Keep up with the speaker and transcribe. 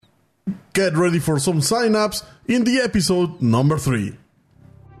get ready for some sign-ups in the episode number 3.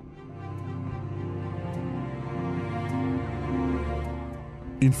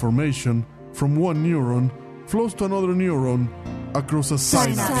 Information from one neuron flows to another neuron across a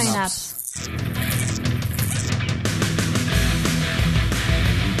synapse.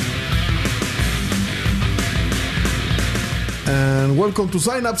 And welcome to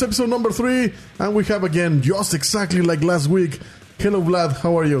Synapse episode number 3. And we have again, just exactly like last week. Hello, Vlad.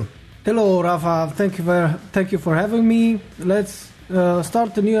 How are you? Hello, Rafa. Thank you for having me. Let's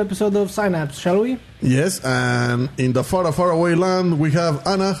start a new episode of Synapse, shall we? Yes, and in the far, far away land, we have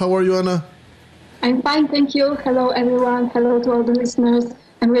Anna. How are you, Anna? I'm fine, thank you. Hello, everyone. Hello to all the listeners.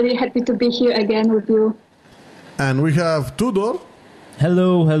 I'm really happy to be here again with you. And we have Tudor.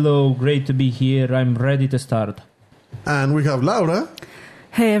 Hello. Great to be here. I'm ready to start. And we have Laura.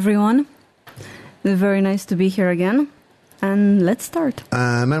 Hey, everyone. Very nice to be here again. And let's start.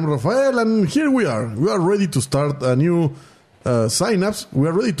 And I'm Rafael, and here we are. We are ready to start a new Synapse. We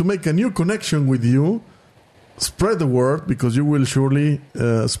are ready to make a new connection with you. Spread the word, because you will surely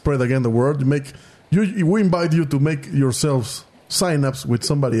spread again the word. We invite you to make yourselves Synapse with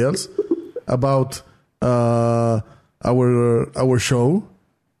somebody else about our show,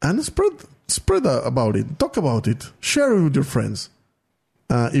 and spread about it. Talk about it. Share it with your friends.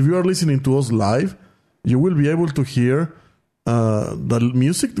 If you are listening to us live, you will be able to hear the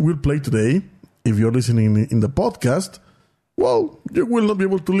music that we'll play today. If you're listening in the podcast, well, you will not be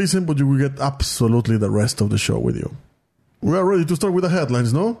able to listen, but you will get absolutely the rest of the show with you. We are ready to start with the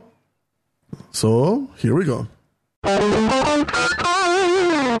headlines, no? So, here we go.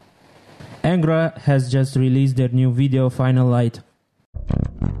 Angra has just released their new video, Final Light.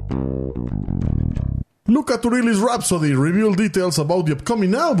 Luca Turilli's Rhapsody revealed details about the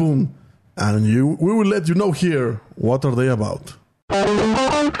upcoming album, and we will let you know here what are they about.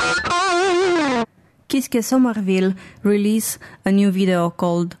 Kiske Somerville released a new video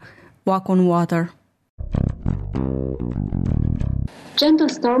called Walk on Water. Gentle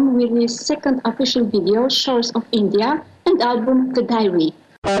Storm released second official video, Shores of India, and album The Diary.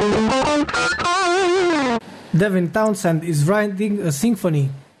 Devin Townsend is writing a symphony.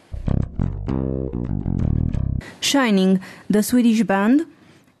 Shining, the Swedish band,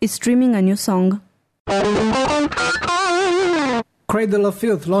 is streaming a new song. Cradle of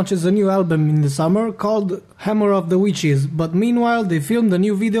Filth launches a new album in the summer called Hammer of the Witches, but meanwhile they filmed a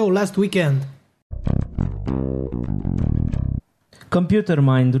new video last weekend. Computer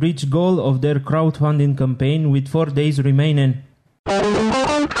Mind reached goal of their crowdfunding campaign with 4 days remaining.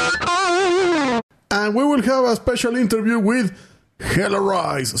 And we will have a special interview with Hella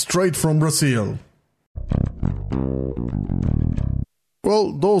Rise, straight from Brazil.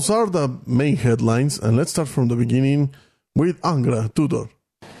 Well, those are the main headlines, and let's start from the beginning with Angra. Tudor.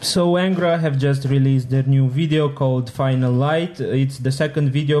 So Angra have just released their new video called Final Light. It's the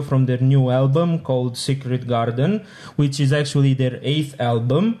second video from their new album called Secret Garden, which is actually their 8th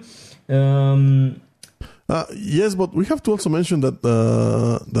album. Yes, but we have to also mention that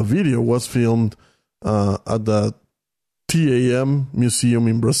the video was filmed at the TAM Museum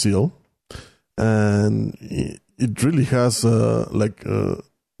in Brazil, and it really has a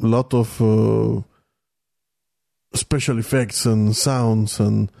lot of special effects and sounds,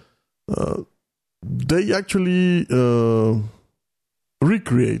 and they actually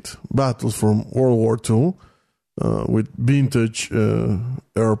recreate battles from World War II with vintage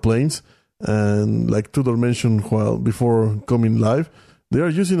airplanes. And like Tudor mentioned before coming live, they are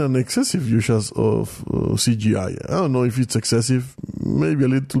using an excessive use of CGI. I don't know if it's excessive, maybe a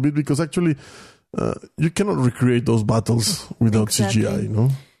little bit, because actually you cannot recreate those battles without CGI, you know?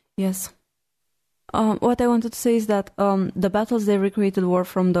 Yes. What I wanted to say is that the battles they recreated were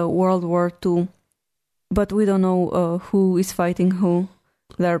from the World War II, but we don't know who is fighting who.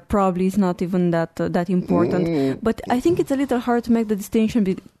 There probably is not even that important. But I think it's a little hard to make the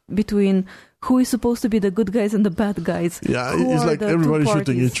distinction between who is supposed to be the good guys and the bad guys. Yeah, it's like everybody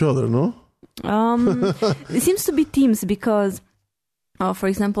shooting each other, no? It seems to be teams because, for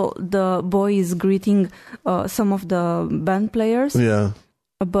example, the boy is greeting some of the band players. Yeah.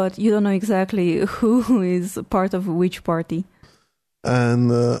 But you don't know exactly who is part of which party. And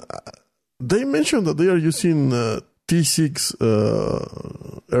they mentioned that they are using T6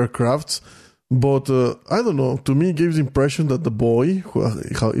 aircrafts, but I don't know. To me, it gives the impression that the boy,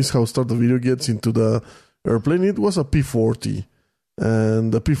 how start the video, gets into the airplane. It was a P-40,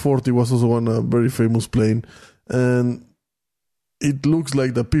 and the P-40 was also a very famous plane, and it looks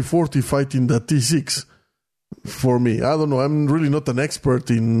like the P-40 fighting the T6. For me, I don't know. I'm really not an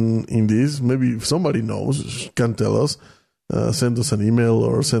expert in this. Maybe if somebody knows, can tell us. send us an email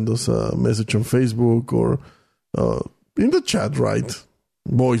or send us a message on Facebook or in the chat, right?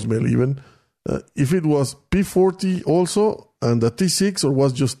 Voicemail even. If it was P40 also and a T6 or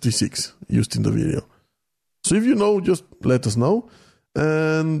was just T6 used in the video. So if you know, just let us know.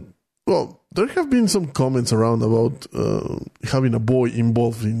 And, well, there have been some comments around about having a boy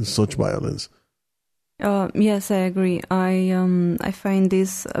involved in such violence. Yes, I agree. I find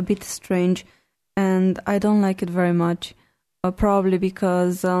this a bit strange, and I don't like it very much. Probably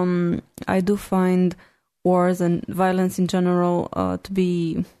because I do find wars and violence in general to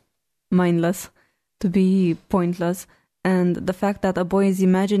be mindless, to be pointless. And the fact that a boy is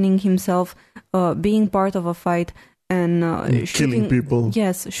imagining himself being part of a fight and killing people.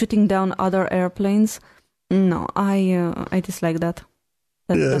 Yes, shooting down other airplanes. No, I dislike that.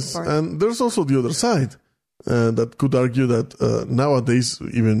 Yes, and there's also the other side that could argue that nowadays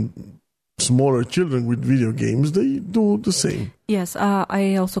even smaller children with video games, they do the same. Yes,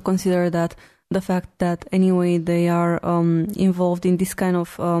 I also consider that the fact that anyway they are involved in this kind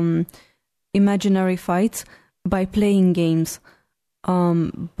of imaginary fights by playing games.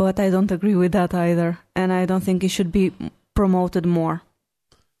 But I don't agree with that either, and I don't think it should be promoted more.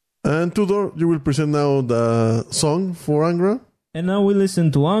 And Tudor, you will present now the song for Angra. And now we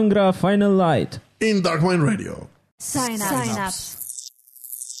listen to Angra, Final Light. In Dark Mind Radio. Synapse.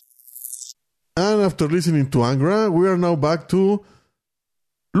 And after listening to Angra, we are now back to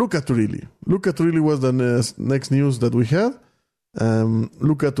Luca Turilli. Luca Turilli was the next news that we had.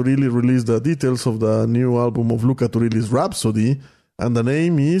 Luca Turilli released the details of the new album of Luca Turilli's Rhapsody, and the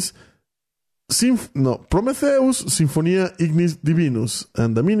name is Prometheus Symphonia Ignis Divinus.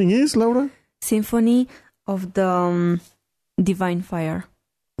 And the meaning is, Laura? Symphony of the Divine Fire.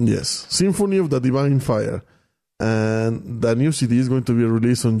 Yes, Symphony of the Divine Fire. And the new CD is going to be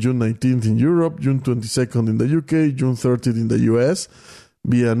released on June 19th in Europe, June 22nd in the UK, June 30th in the US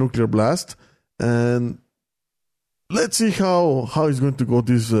via Nuclear Blast. And let's see how it's going to go,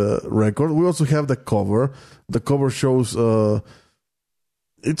 this record. We also have the cover. The cover shows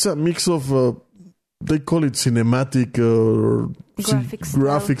it's a mix of they call it cinematic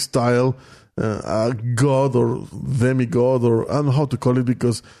graphic style, a god or demigod, or I don't know how to call it,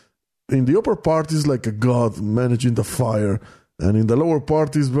 because in the upper part is like a god managing the fire, and in the lower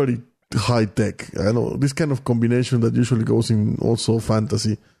part is very high tech. I know this kind of combination that usually goes in also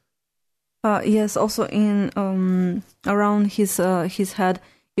fantasy. Yes, also in around his head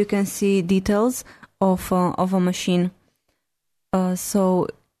you can see details of a machine. So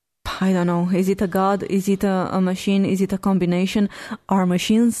I don't know, is it a god? Is it a machine? Is it a combination? Are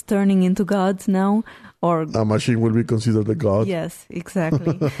machines turning into gods now? Or a machine will be considered a god? Yes,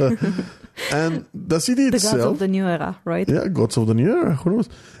 exactly. And the CD itself, the gods of the new era, right? Yeah, gods of the new era. Who knows?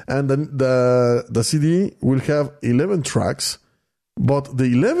 And then the CD will have 11 tracks, but the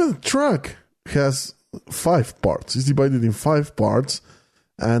 11th track has 5 parts. It's divided in 5 parts,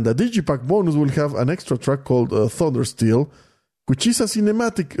 and the Digipack bonus will have an extra track called Thundersteel, which is a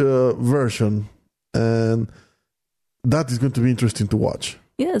cinematic version, and that is going to be interesting to watch.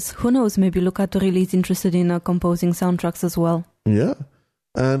 Yes, who knows? Maybe Luca Turilli is interested in composing soundtracks as well. Yeah,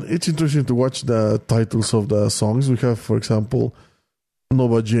 and it's interesting to watch the titles of the songs. We have, for example,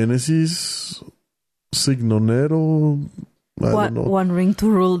 Nova Genesis, Signo Nero. I don't know. One ring to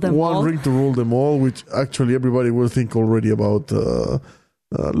rule them all. One ring to rule them all, which actually everybody will think already about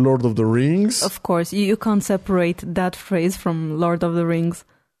Lord of the Rings. Of course, you can't separate that phrase from Lord of the Rings.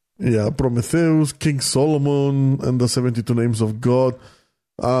 Yeah, Prometheus, King Solomon, and the 72 Names of God.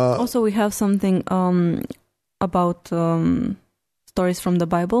 Also, we have something about stories from the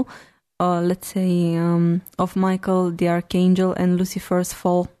Bible. Let's say of Michael the Archangel and Lucifer's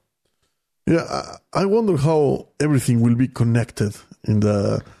fall. Yeah, I wonder how everything will be connected in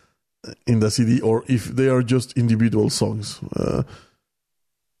the CD, or if they are just individual songs.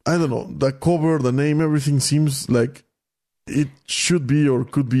 I don't know. The cover, the name, everything seems like it should be or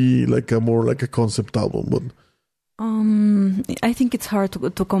could be like more like a concept album, but I think it's hard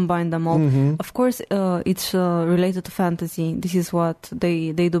to combine them all. Mm-hmm. Of course, it's related to fantasy. This is what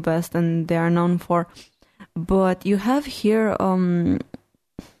they do best and they are known for. But you have here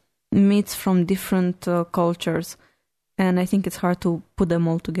myths from different cultures, and I think it's hard to put them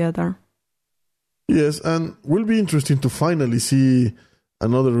all together. Yes, and will be interesting to finally see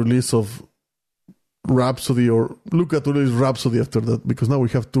another release of Rhapsody, or look at Turilli's Rhapsody after that, because now we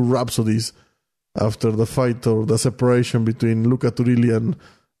have 2 Rhapsodies after the fight or the separation between Luca Turilli and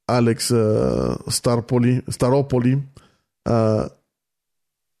Alex Staropoli.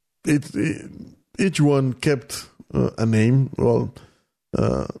 Each one kept a name. Well,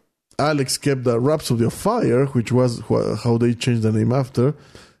 Alex kept the Rhapsody of Fire, which was how they changed the name after.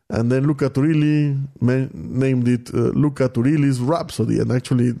 And then Luca Turilli named it Luca Turilli's Rhapsody. And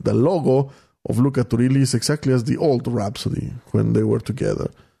actually, the logo of Luca Turilli is exactly as the old Rhapsody when they were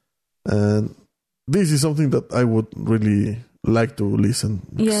together. And this is something that I would really like to listen.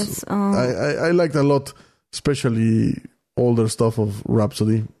 Yes. I liked a lot, especially older stuff of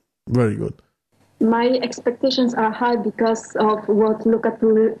Rhapsody. Very good. My expectations are high because of what Luca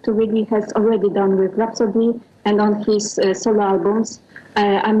Turilli has already done with Rhapsody and on his solo albums.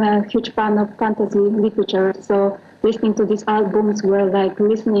 I'm a huge fan of fantasy literature, so listening to these albums were like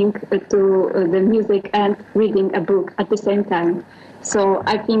listening to the music and reading a book at the same time. So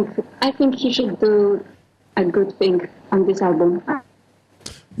I think he should do a good thing on this album.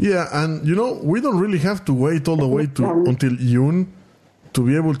 Yeah, and we don't really have to wait all the way until June to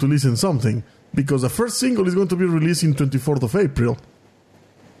be able to listen something, because the first single is going to be released in 24th of April.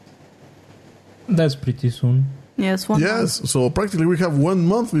 That's pretty soon. Yes, month. So practically we have 1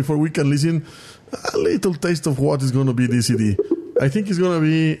 month before we can listen a little taste of what is going to be this CD. I think it's going to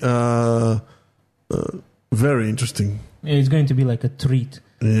be very interesting. Yeah, it's going to be like a treat.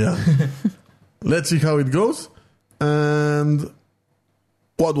 Yeah. Let's see how it goes. And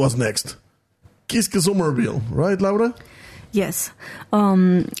what was next? Kiske Somerville, right, Laura? Yes.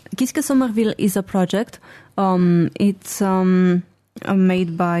 Kiske Somerville is a project. It's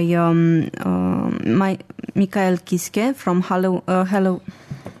made by Mikael Kiske from Helloween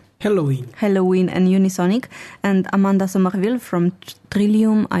and Unisonic, and Amanda Somerville from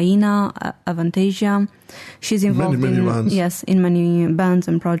Trillium, Aina, Avantasia. She's involved many bands. Yes, in many bands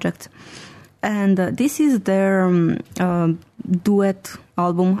and projects. And this is their duet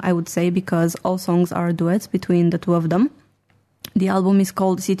album, I would say, because all songs are duets between the two of them. The album is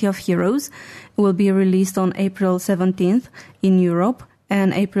called City of Heroes. It will be released on April 17th in Europe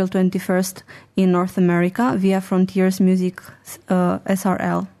and April 21st in North America via Frontiers Music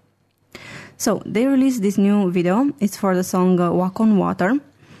SRL. So they released this new video. It's for the song Walk on Water.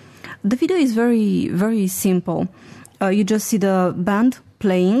 The video is very, very simple. You just see the band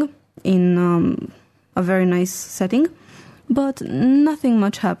playing in a very nice setting, but nothing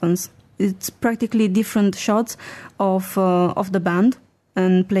much happens. It's practically different shots of the band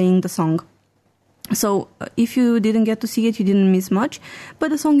and playing the song. So if you didn't get to see it, you didn't miss much. But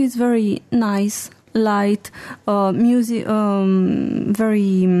the song is very nice, light, music,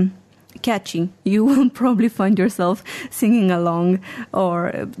 very catchy. You will probably find yourself singing along,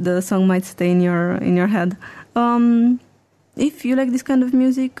 or the song might stay in your head. If you like this kind of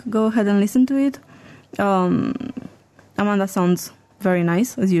music, go ahead and listen to it. Amanda sounds very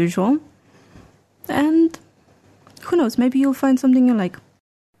nice, as usual. And who knows, maybe you'll find something you like.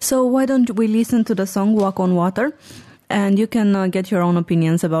 So why don't we listen to the song Walk on Water, and you can get your own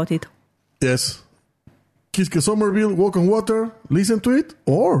opinions about it. Yes. Kiske Somerville, Walk on Water, listen to it,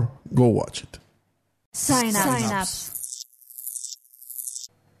 or go watch it. Sign-ups.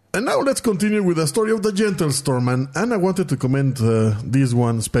 And now let's continue with the story of the Gentle Storm. And Anna wanted to comment this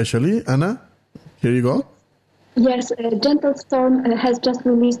one especially. Anna, here you go. Yes, Gentle Storm has just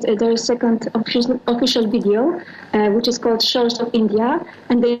released their second official video, which is called Shores of India,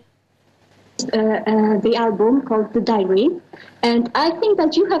 and they the album called The Diary. And I think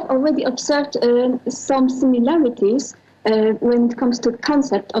that you have already observed some similarities when it comes to the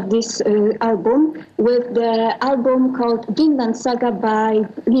concept of this album with the album called Vinland Saga by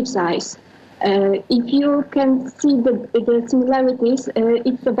Leaves' Eyes. If you can see the similarities,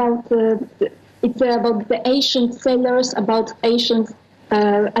 it's about the ancient sailors, about ancient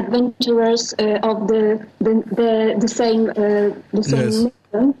adventurers of the same nation.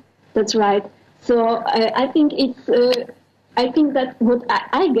 That's right. So I think I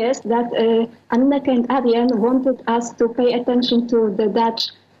guess that Anneke and Arjen wanted us to pay attention to the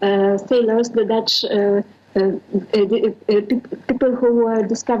Dutch sailors, the Dutch people who were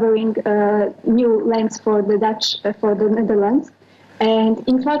discovering new lands for the Dutch, for the Netherlands. And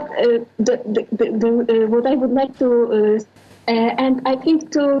in fact, what I would like to, and I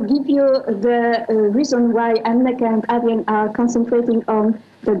think to give you the reason why Anneke and Arjen are concentrating on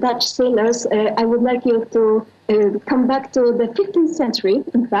the Dutch sailors, I would like you to come back to the 15th century,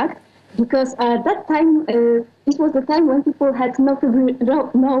 in fact, because at that time, it was the time when people had no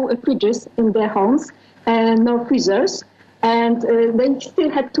fridges in their homes, no freezers, and they still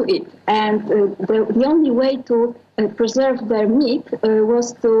had to eat. And the only way to preserve their meat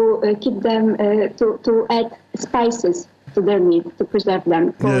was to keep them, to add spices to their meat, to preserve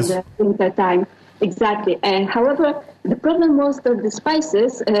them for the winter time. Exactly. However, The problem was that the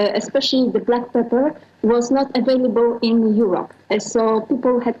spices, especially the black pepper, was not available in Europe. So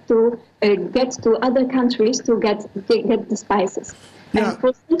people had to get to other countries to get the spices. Yeah. And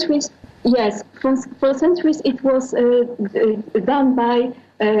for centuries, yes, for centuries it was done by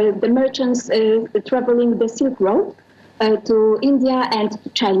the merchants traveling the Silk Road to India and to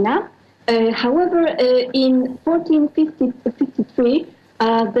China. However, in 1453,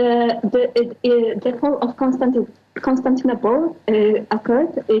 the fall of Constantinople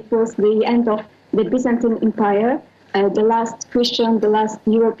occurred. It was the end of the Byzantine Empire, the last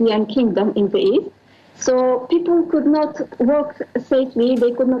European kingdom in the East. So people could not walk safely,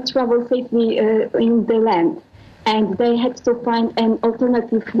 they could not travel safely in the land. And they had to find an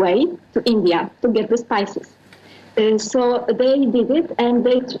alternative way to India to get the spices. So they did it, and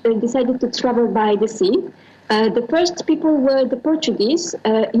they decided to travel by the sea. The first people were the Portuguese.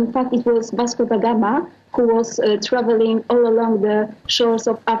 In fact, it was Vasco da Gama who was traveling all along the shores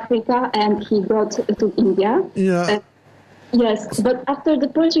of Africa, and he got to India. Yeah. Yes, but after the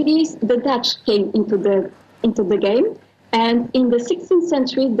Portuguese, the Dutch came into the game, and in the 16th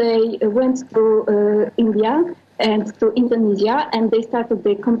century they went to India and to Indonesia, and they started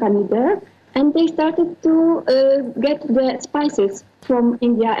the company there, and they started to get the spices from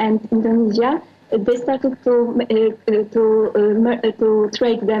India and Indonesia. They started to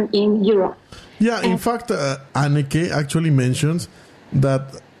trade them in Europe. Yeah, in fact, Anneke actually mentions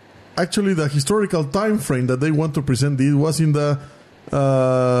that actually the historical time frame that they want to present it was in the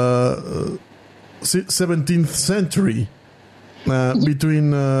 17th century.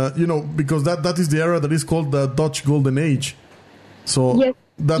 Between, because that is the era that is called the Dutch Golden Age. So yes,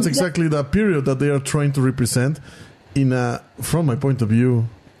 that's exactly the period that they are trying to represent in a, from my point of view,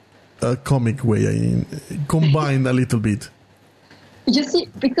 a comic way. I mean, combined a little bit. You see,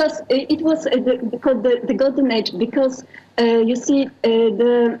 because it was called the Golden Age, because you see,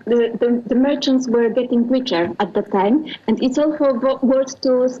 the merchants were getting richer at that time, and it's also worth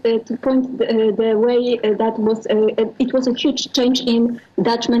to point the way that was it was a huge change in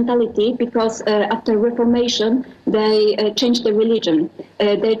Dutch mentality, because after Reformation they changed the religion.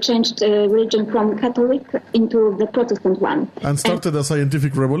 They changed religion from Catholic into the Protestant one, and started a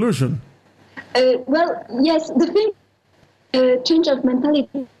scientific revolution. Well, yes, the thing. Change of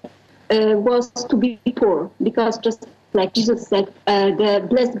mentality was to be poor, because just like Jesus said, the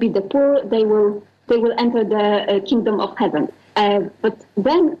blessed be the poor, they will enter the kingdom of heaven. But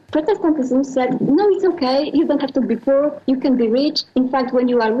then Protestantism said, no, it's okay, you don't have to be poor, you can be rich. In fact, when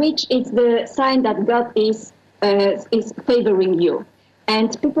you are rich, it's the sign that God is favoring you.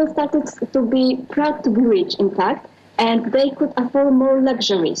 And people started to be proud to be rich, in fact, and they could afford more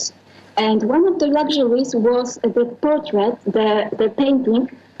luxuries. And one of the luxuries was the portrait, the painting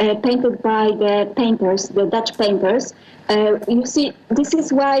painted by the painters, the Dutch painters. You see, this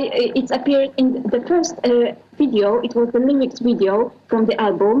is why it appeared in the first video. It was the lyrics video from the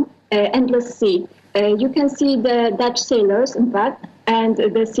album, Endless Sea. You can see the Dutch sailors, in fact, and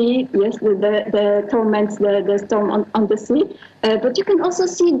the sea, yes, the torments, the storm on the sea. But you can also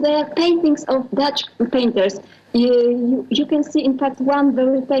see the paintings of Dutch painters. You can see, in fact, one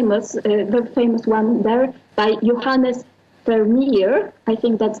very famous one there by Johannes Vermeer. I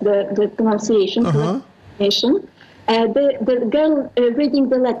think that's the pronunciation. Uh-huh. The girl reading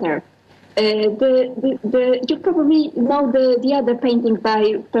the letter. You probably know the other painting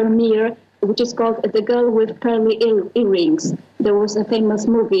by Vermeer, which is called The Girl with Pearly Earrings. There was a famous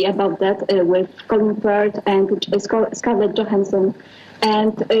movie about that with Colin Firth and Scarlett Johansson.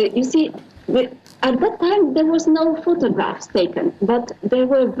 And you see, at that time there was no photographs taken, but there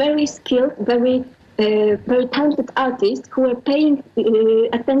were very skilled, very talented artists who were paying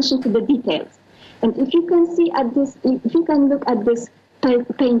attention to the details. And if you can see at this, if you can look at this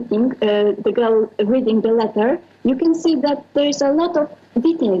painting, the girl reading the letter, you can see that there is a lot of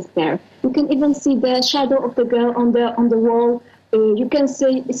details there. You can even see the shadow of the girl on the wall. You can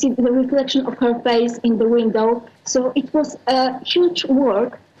see the reflection of her face in the window. So it was a huge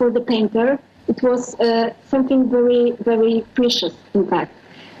work for the painter. It was something very, very precious, in fact.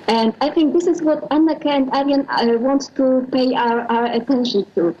 And I think this is what Anneke and Arjen want to pay our attention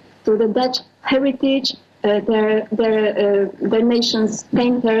to the Dutch heritage, their nation's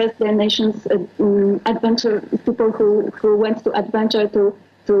painters, their nation's adventure people who went to adventure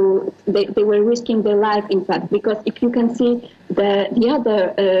they were risking their life, in fact, because if you can see the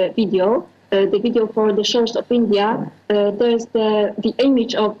other video, the video for the shores of India, there's the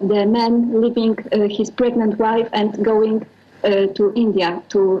image of the man leaving his pregnant wife and going to India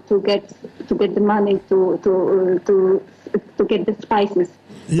to get the money to to get the spices.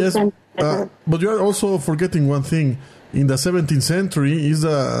 Yes, but you are also forgetting one thing. In the 17th century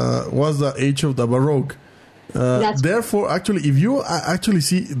was the age of the Baroque. Therefore, actually, if you actually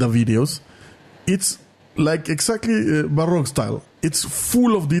see the videos, it's like exactly Baroque style. It's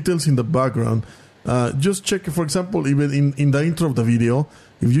full of details in the background. Just check, for example, even in the intro of the video,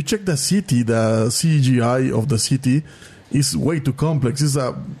 if you check the city, the CGI of the city is way too complex. It's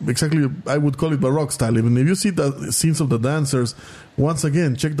exactly, I would call it Baroque style. Even if you see the scenes of the dancers, once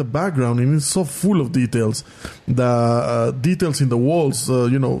again, check the background, and it's so full of details. The details in the walls,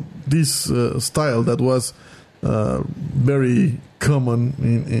 this style that was very common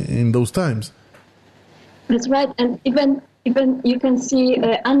in those times. That's right, and even you can see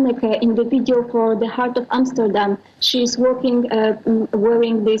Anneke in the video for The Heart of Amsterdam. She's walking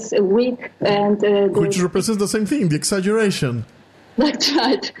wearing this wig, and which represents the same thing, the exaggeration. That's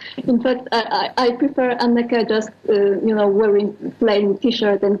right. In fact, I prefer Anneke just wearing plain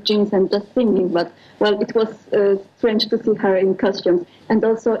t-shirt and jeans and just singing. But well, it was strange to see her in costumes. And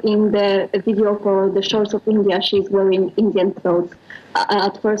also in the video for The Shores of India, she's wearing Indian clothes.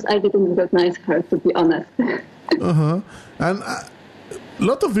 At first, I didn't recognize her, to be honest. And a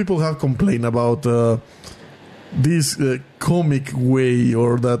lot of people have complained about this comic way,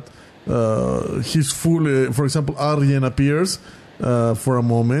 or that he's full. For example, Arjen appears for a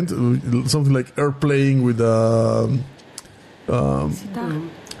moment, something like airplaying with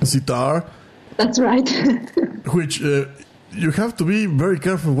sitar. That's right. Which you have to be very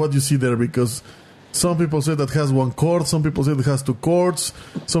careful what you see there, because some people say that has one chord, some people say it has two chords,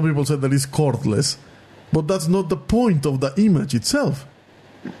 some people say that it's chordless. But that's not the point of the image itself.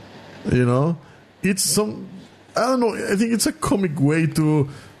 It's I don't know, I think it's a comic way to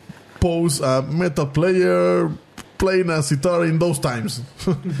pose a metal player playing a sitar in those times,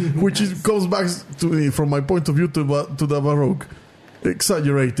 which comes back to me, from my point of view, to the Baroque,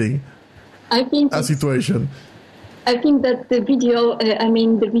 exaggerating a situation. I think that the video,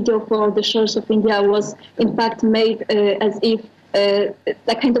 the video for The Shores of India was in fact made as if a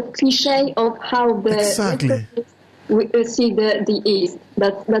kind of cliche of how the we see the East.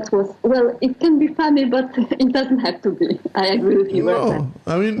 That was, well, it can be funny, but it doesn't have to be. I agree with you. No,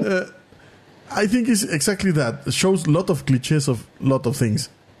 I think it's exactly that. It shows a lot of cliches of a lot of things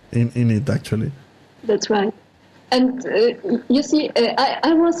in it, actually. That's right. And you see,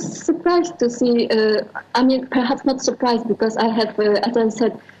 I was surprised to see, perhaps not surprised, because I have, as I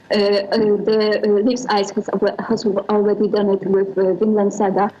said, the Leaves Eyes has already done it with Vinland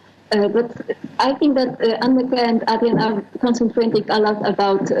Saga. But I think that Anneke and Arjen are concentrating a lot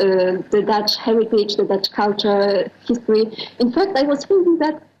about the Dutch heritage, the Dutch culture, history. In fact, I was thinking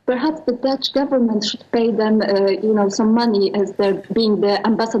that perhaps the Dutch government should pay them, some money, as they're being the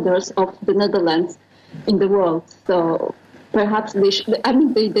ambassadors of the Netherlands in the world. So perhaps they should.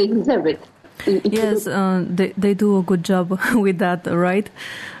 They deserve it. Yes, they do a good job with that, right?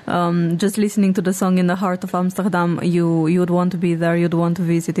 Just listening to the song In the Heart of Amsterdam, you would want to be there, you'd want to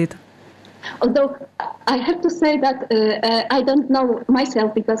visit it. Although I have to say that I don't know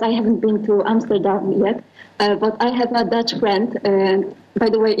myself, because I haven't been to Amsterdam yet, but I have a Dutch friend. By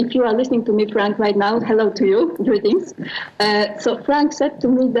the way, if you are listening to me, Frank, right now, hello to you, greetings. So Frank said to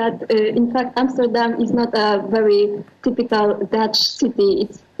me that, in fact, Amsterdam is not a very typical Dutch city.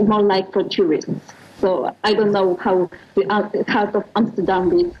 It's more like for tourists. So I don't know how the heart of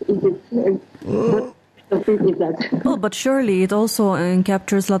Amsterdam is. What is that? Oh, but surely it also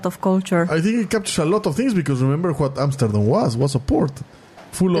captures a lot of culture. I think it captures a lot of things, because remember what Amsterdam was a port.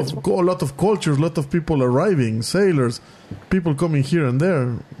 Full of a lot of cultures, a lot of people arriving, sailors, people coming here and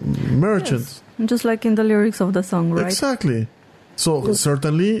there, merchants. Yes. Just like in the lyrics of the song, right? Exactly. So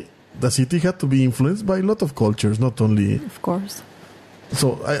certainly the city had to be influenced by a lot of cultures, not only... Of course.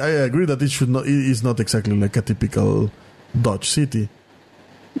 So I agree that it is not exactly like a typical Dutch city.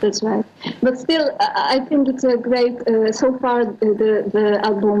 That's right. But still, I think it's a great... so far, the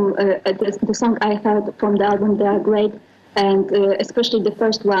album, the song I heard from the album, they are great. And especially the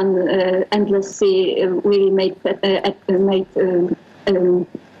first one, Endless Sea, really made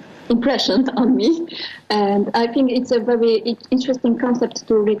impression on me. And I think it's a very interesting concept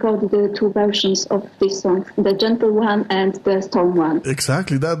to record the two versions of this song, the gentle one and the storm one.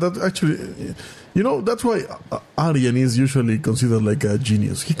 Exactly. That actually, that's why Arjen is usually considered like a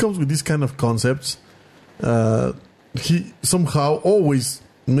genius. He comes with these kind of concepts. He somehow always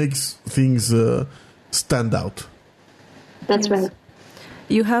makes things stand out. That's right.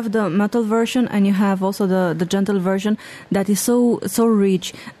 You have the metal version and you have also the gentle version that is so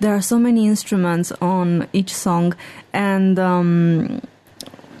rich. There are so many instruments on each song, and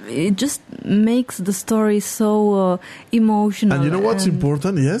it just makes the story so emotional. And you know what's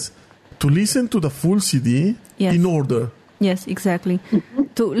important? Yes, to listen to the full CD Yes. in order. Yes, exactly.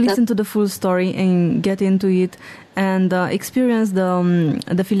 To listen to the full story and get into it and experience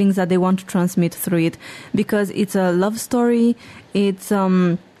the feelings that they want to transmit through it, because it's a love story. It's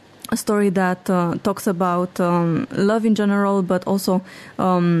a story that talks about love in general, but also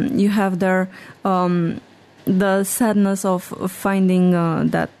you have there the sadness of finding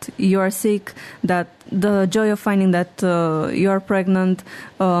that you are sick, that the joy of finding that you are pregnant,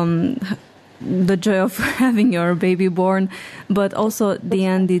 the joy of having your baby born, but also the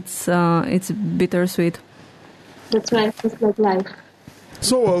end, it's bittersweet. That's right. It's like life.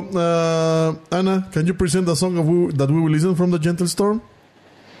 So, Anna, can you present the song that we will listen from the Gentle Storm?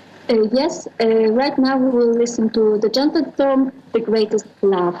 Yes. Right now we will listen to The Gentle Storm, The Greatest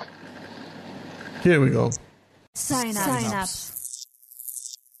Love. Here we go. Sign ups.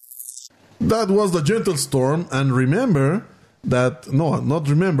 That was the Gentle Storm, and remember that, no, not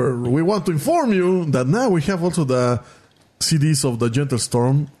remember, we want to inform you that now we have also the CDs of the Gentle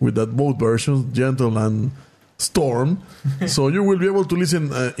Storm with that both versions, Gentle and Storm. So you will be able to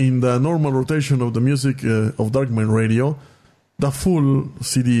listen in the normal rotation of the music of Darkman Radio, the full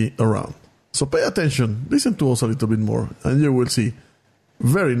CD around. So pay attention, listen to us a little bit more, and you will see.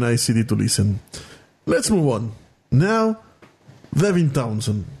 Very nice CD to listen. Let's move on. Now, Devin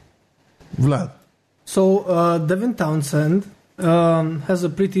Townsend. Vlad. So Devin Townsend has a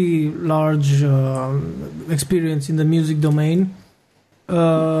pretty large experience in the music domain.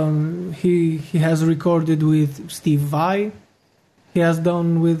 He has recorded with Steve Vai. He has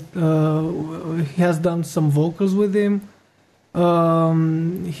done some vocals with him.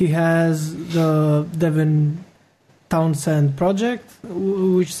 He has the Devin Townsend project,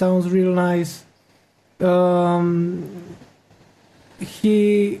 which sounds real nice.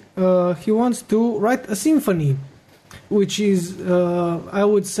 He wants to write a symphony, which is, I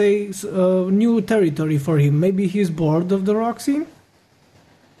would say, new territory for him. Maybe he's bored of the rock scene,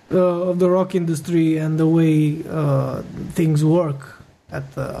 of the rock industry, and the way things work at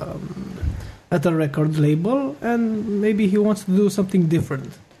a record label, and maybe he wants to do something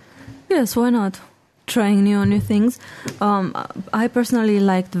different. Yes, why not? Trying new things. I personally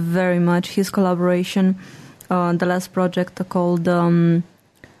liked very much his collaboration, the last project called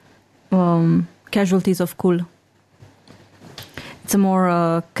Casualties of Cool. It's a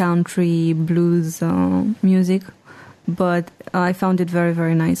more country blues music, but I found it very,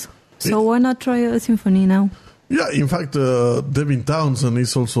 very nice. So why not try a symphony now? Yeah, in fact, Devin Townsend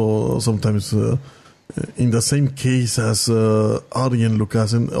is also sometimes in the same case as Arjen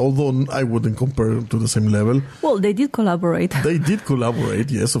Lucassen, although I wouldn't compare to the same level. Well, they did collaborate. They did collaborate,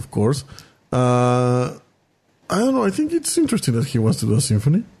 yes, of course. I don't know, I think it's interesting that he wants to do a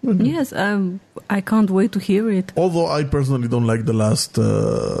symphony. Yes, I can't wait to hear it. Although I personally don't like the last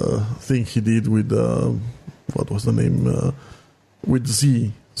thing he did with, what was the name? With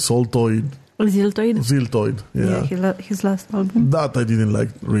Z, Ziltoid, yeah. His last album. That I didn't like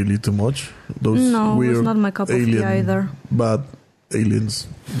really too much. Those No, weird it's not my cup of tea either. Bad aliens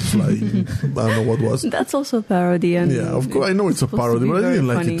flying. I don't know what was. That's also a parody. And yeah, of course, I know it's a parody, but I didn't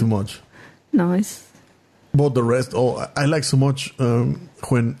like it too much. Nice. But the rest, I like so much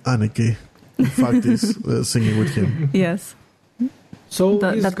when Anneke, in fact, is singing with him. Yes. So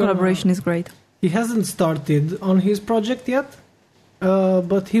that collaboration is great. He hasn't started on his project yet,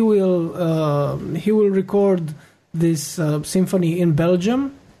 but he will record this symphony in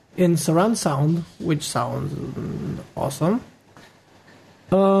Belgium in surround sound, which sounds awesome.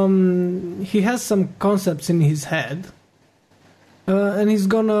 He has some concepts in his head. And he's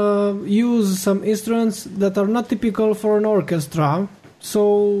gonna use some instruments that are not typical for an orchestra.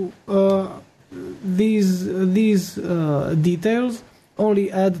 So these details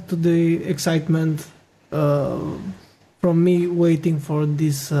only add to the excitement from me waiting for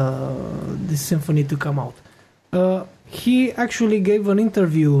this symphony to come out. He actually gave an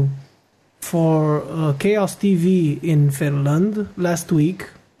interview for Chaos TV in Finland last week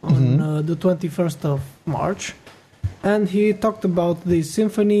on the 21st of March. And he talked about the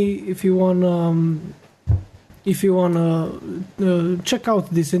symphony. If you wanna check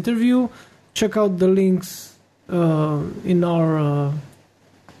out this interview, check out the links in our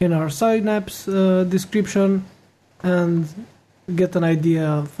Synapse description, and get an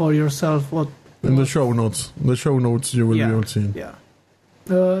idea for yourself. In the show notes, you will be able to see. Yeah,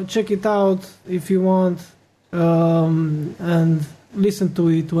 check it out if you want, and listen to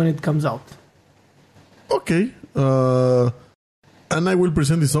it when it comes out. Okay. And I will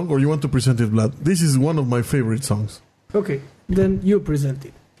present this song, or you want to present it, Vlad? This is one of my favorite songs. Okay, then you present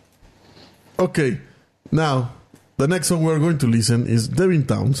it. Okay, now the next song we're going to listen is Devin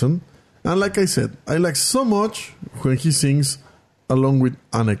Townsend. And like I said, I like so much when he sings along with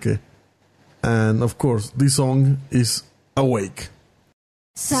Anneke. And of course, this song is Awake.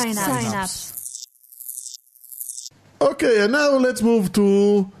 Synapse. Okay, and now let's move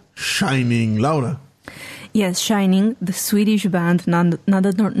to Shining. Laura. Yes, Shining, the Swedish band, not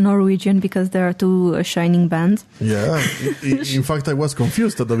the Norwegian, because there are two Shining bands. Yeah, in fact, I was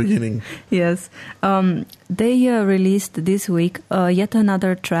confused at the beginning. Yes. They released this week yet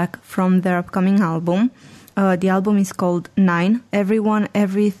another track from their upcoming album. The album is called 9, Everyone,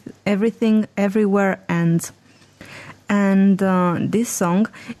 Everything, Everywhere Ends. And this song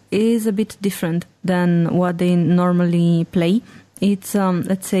is a bit different than what they normally play. It's,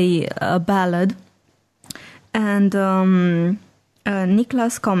 let's say, a ballad. And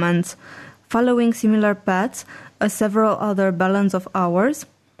Niklas comments, following similar paths, several other ballads of ours,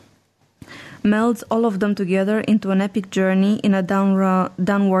 melds all of them together into an epic journey in a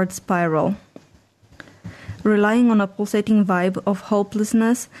downward spiral. Relying on a pulsating vibe of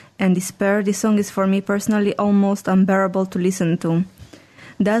hopelessness and despair, this song is for me personally almost unbearable to listen to.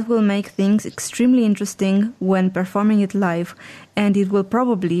 That will make things extremely interesting when performing it live, and it will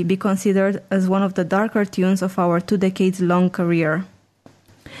probably be considered as one of the darker tunes of our 2 decades-long career.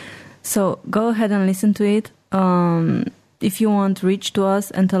 So go ahead and listen to it. If you want, reach to us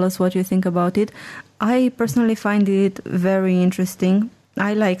and tell us what you think about it. I personally find it very interesting.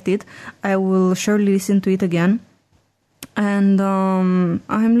 I liked it. I will surely listen to it again. And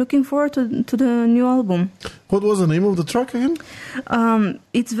I'm looking forward to the new album. What was the name of the track again?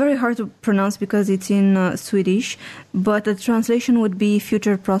 It's very hard to pronounce because it's in Swedish, but the translation would be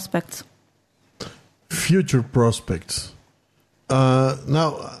Future Prospects. Future Prospects.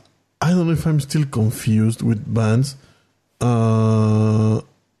 Now, I don't know if I'm still confused with bands.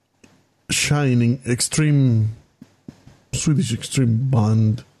 Shining, Swedish extreme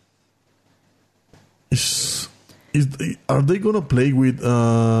band. Are they gonna play with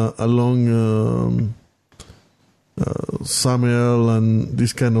along Samuel and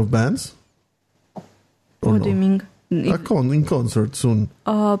this kind of bands? Or What do you mean? In concert soon.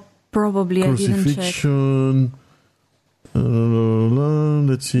 Probably. I didn't check. Crucifixion.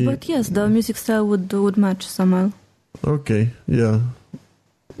 Let's see. But yes, the music style would match Samuel. Okay, yeah.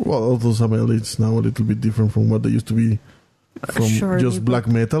 Well, although Samuel is now a little bit different from what they used to be from Surely, just black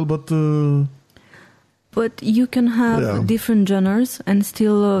metal, but you can have different genres and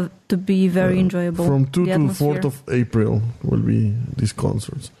still to be very enjoyable. From 2 to atmosphere. 4th of April will be these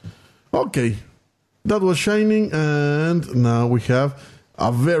concerts. Okay, that was Shining, and now we have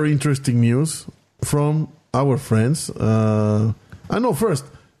a very interesting news from our friends. I know first,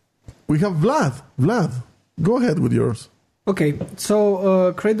 we have Vlad. Vlad, go ahead with yours. Okay,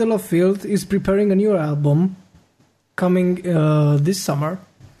 so Cradle of Filth is preparing a new album coming this summer.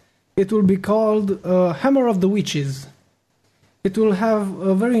 It will be called Hammer of the Witches. It will have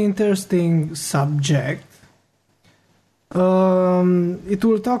a very interesting subject. It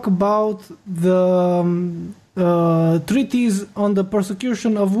will talk about the treatise on the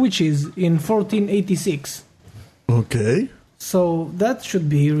persecution of witches in 1486. Okay. So that should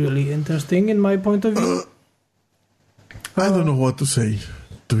be really interesting in my point of view. I don't know what to say,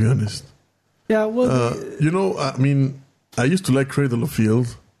 to be honest. Yeah, well... I mean, I used to like Cradle of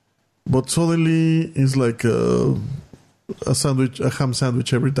Filth, but suddenly it's like a ham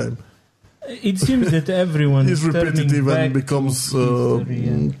sandwich every time. It seems that everyone is repetitive and becomes the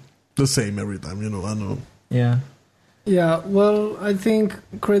same every time, I know. Yeah. Yeah, well, I think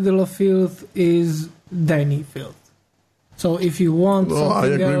Cradle of Filth is Danny Filth. So if you want something I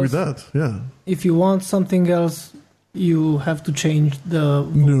agree else, with that, yeah. If you want something else, you have to change the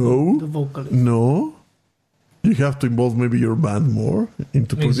vocalist. No. You have to involve maybe your band more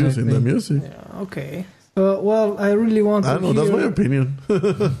into producing the music. Yeah, okay. Well, I really want to hear... that's my opinion.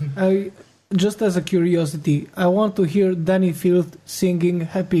 Just as a curiosity, I want to hear Danny Filth singing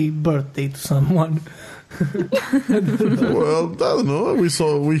Happy Birthday to someone. Well, I don't know.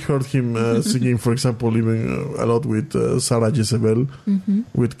 We heard him singing, for example, even a lot with Sarah Jezebel,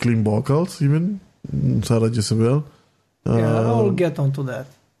 with clean vocals, even Sarah Jezebel. I'll get onto that.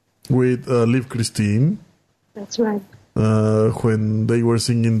 With Liv Christine. That's right. When they were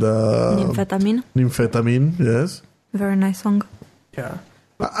singing the Nymphetamine, yes. Very nice song. Yeah.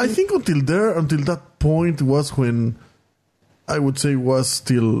 I think until that point was when I would say I was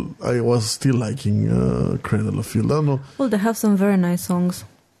still liking Cradle of Filth. I don't know. Well, they have some very nice songs.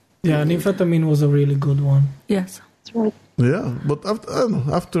 Yeah, Nymphetamine was a really good one. Yes. That's right. Yeah, but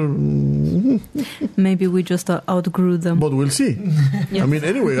after Maybe we just outgrew them. but we'll see. Yeah. I mean,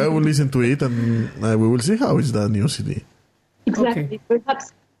 anyway, I will listen to it and we will see how is the new CD. Exactly.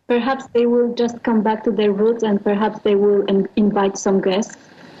 Perhaps they will just come back to their roots, and perhaps they will invite some guests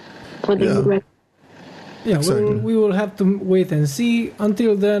for the new record. Yeah, Exactly. we will have to wait and see.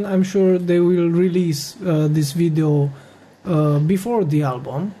 Until then, I'm sure they will release this video before the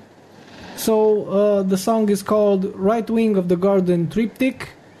album. So the song is called Right Wing of the Garden Triptych,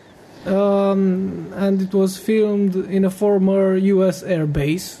 and it was filmed in a former US air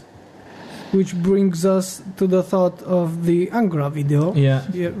base, which brings us to the thought of the Angra video. Yeah.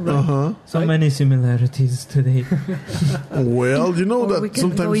 Right. Uh-huh. So Right. many similarities today. Well, you know Or we that can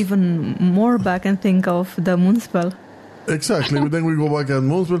go sometimes even more back and think of the Moonspell. exactly. But then we go back and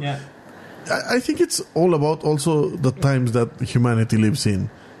most. But Yeah. I think it's all about also the times that humanity lives in.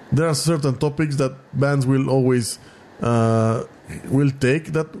 There are certain topics that bands will always will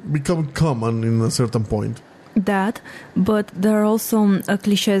take that become common in a certain point. That, but there are also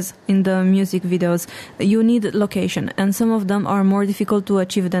cliches in the music videos. You need location, and some of them are more difficult to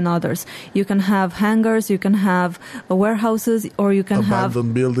achieve than others. You can have hangars, you can have warehouses, or you can have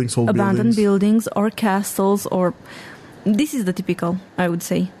Abandoned buildings, old abandoned buildings. buildings or castles, or this is the typical, I would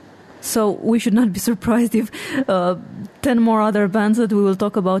say. So we should not be surprised if 10 more other bands that we will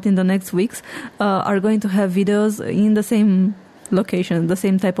talk about in the next weeks are going to have videos in the same location, the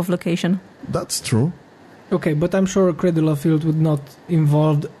same type of location. That's true. Okay, but I'm sure Cradle of Filth will not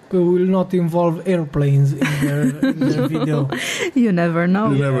involve airplanes in their video. You never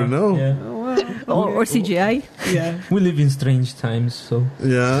know. You never know. Yeah. Or CGI. Yeah. We live in strange times, so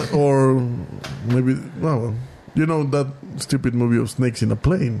Yeah, or maybe you know that stupid movie of snakes in a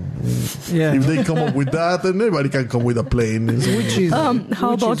plane. Yeah. If they come up with that, then anybody can come with a plane. It's Which is How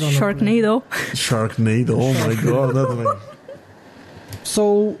which about is on a plane. Sharknado? Sharknado. Oh my god,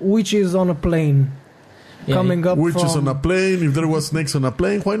 So which is on a plane yeah, coming up witches from on a plane. If there was snakes on a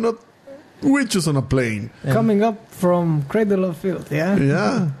plane, why not witches on a plane? coming up from Cradle of Filth? Yeah.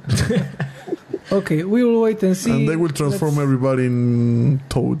 Yeah, Okay, we will wait and see. and they will transform everybody in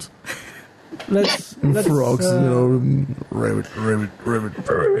toads, Let's frogs. Rabbit.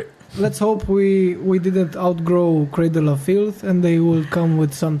 Let's hope we didn't outgrow Cradle of Filth, and they will come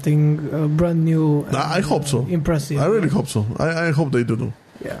with something brand new. And, I hope so. Impressive. I really hope so. I hope they do.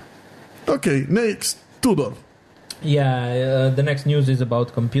 Yeah. Okay, next, Tudor. Yeah, the next news is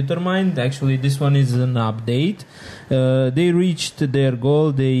about Computer Mind. Actually, this one is an update. They reached their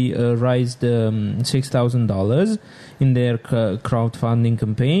goal. They raised $6,000 in their crowdfunding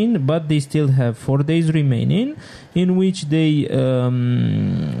campaign, but they still have 4 days remaining, in which they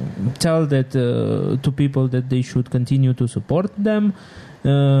tell that to people that they should continue to support them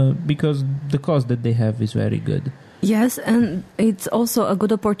because the cause that they have is very good. Yes, and it's also a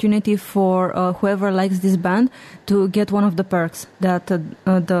good opportunity for whoever likes this band to get one of the perks that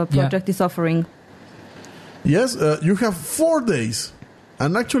the project is offering. Yes, you have 4 days.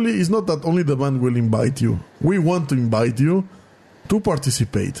 And actually, it's not that only the band will invite you. We want to invite you to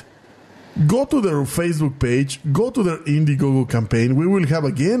participate. Go to their Facebook page, go to their Indiegogo campaign. We will have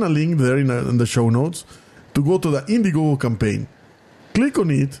again a link there in the show notes to go to the Indiegogo campaign. Click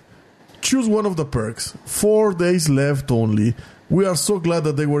on it, choose one of the perks. 4 days left only. We are so glad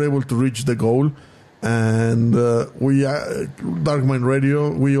that they were able to reach the goal. And we, Dark Mind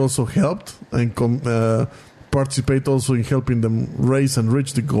Radio, we also helped and participate also in helping them raise and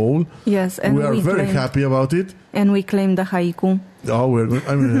reach the goal. Yes, and we are very happy about it. And we claim the haiku. Oh, we're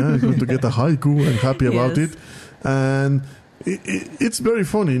going to get a haiku and happy about Yes. it. And it's very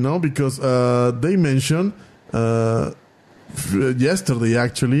funny, because they mentioned yesterday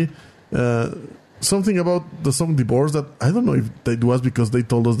actually something about the song Divorce that I don't know if it was because they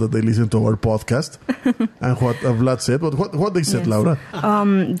told us that they listened to our podcast and what Vlad said, but what they said, Yes. Laura?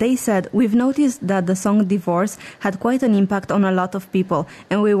 They said, we've noticed that the song Divorce had quite an impact on a lot of people,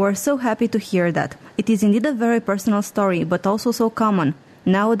 and we were so happy to hear that. It is indeed a very personal story, but also so common.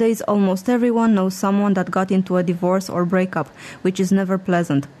 Nowadays, almost everyone knows someone that got into a divorce or breakup, which is never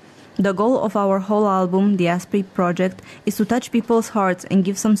pleasant. The goal of our whole album, the Asprey Project, is to touch people's hearts and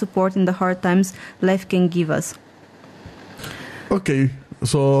give some support in the hard times life can give us. Okay,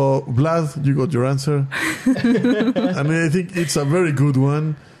 so Vlad, you got your answer. I mean, I think it's a very good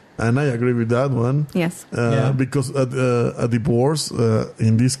one, and I agree with that one. Yes. Because a divorce,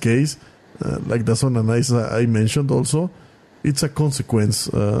 in this case, like the song I mentioned also, it's a consequence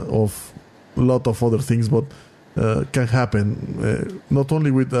of a lot of other things, but can happen not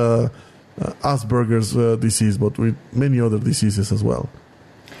only with Asperger's disease, but with many other diseases as well.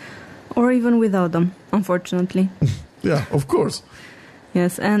 Or even without them, unfortunately. Yeah, of course.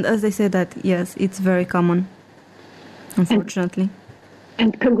 Yes, and as they say that, yes, it's very common, unfortunately.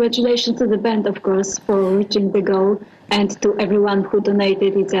 And congratulations to the band, of course, for reaching the goal, and to everyone who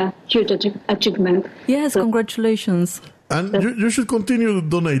donated. It's a huge achievement. Yes, congratulations. And you should continue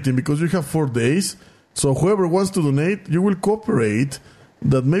donating because you have 4 days. So whoever wants to donate, you will cooperate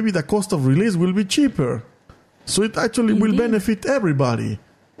that maybe the cost of release will be cheaper. So it actually will benefit everybody.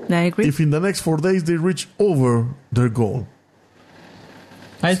 I agree. If in the next 4 days they reach over their goal.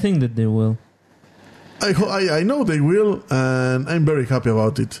 I think that they will. I know they will, and I'm very happy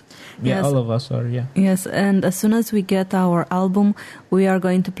about it. Yeah, Yes. all of us are, yeah. Yes, and as soon as we get our album, we are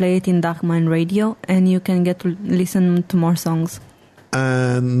going to play it in Dark Mind Radio, and you can get to listen to more songs.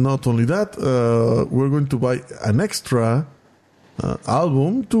 And not only that, we're going to buy an extra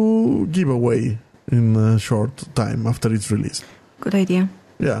album to give away in a short time after it's released. Good idea.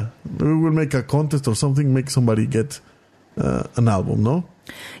 Yeah, we will make a contest or something, make somebody get an album, no?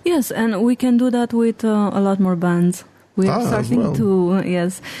 Yes, and we can do that with a lot more bands. We are As starting well. to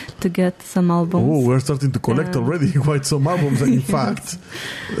get some albums. Oh, we're starting to collect already quite some albums, in fact,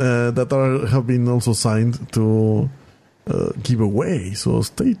 that have been also signed to give away. So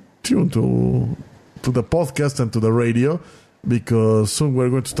stay tuned to the podcast and to the radio, because soon we're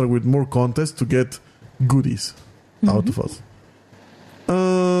going to start with more contests to get goodies out of us.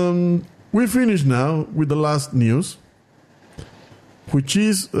 We finish now with the last news, which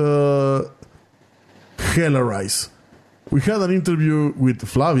is Hella Rise. We had an interview with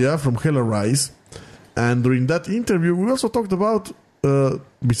Flavia from Hella Rise, and during that interview we also talked about,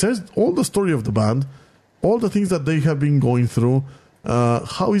 besides all the story of the band, all the things that they have been going through,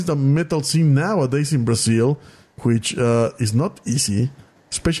 how is the metal scene nowadays in Brazil, which is not easy,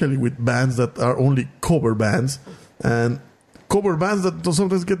 especially with bands that are only cover bands, and cover bands that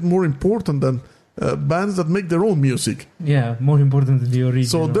sometimes get more important than bands that make their own music. Yeah, more important than the original.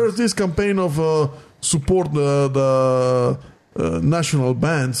 So there's this campaign of support the national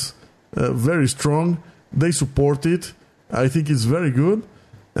bands, very strong. They support it. I think it's very good.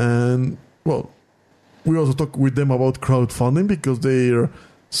 And, well, we also talk with them about crowdfunding, because their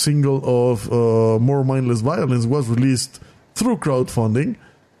single of More Mindless Violence was released through crowdfunding.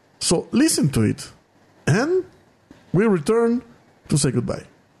 So listen to it. And we return to say goodbye.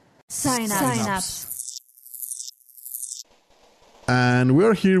 Sign-ups. And we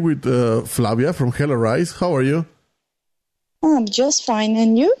are here with Flavia from Hella Rise. How are you? I'm just fine,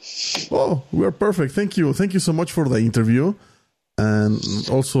 and you? Oh, we are perfect. Thank you. Thank you so much for the interview. And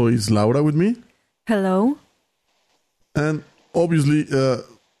also is Laura with me. Hello. And obviously,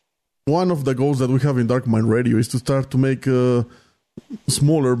 one of the goals that we have in Dark Mind Radio is to start to make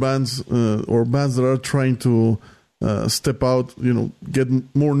smaller bands or bands that are trying to step out, get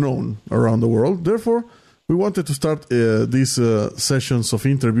more known around the world. Therefore, we wanted to start these sessions of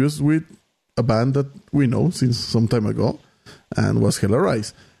interviews with a band that we know since some time ago, and was Hella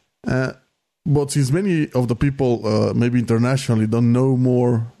Rise. But since many of the people, maybe internationally, don't know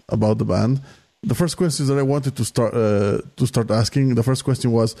more about the band, the first questions that I wanted to start asking, the first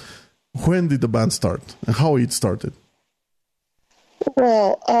question was, when did the band start and how it started?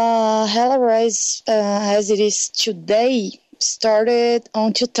 Well, Hella Rise, as it is today, started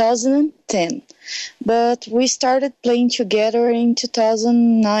on 2010, but we started playing together in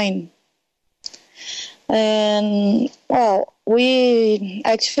 2009. And, well, we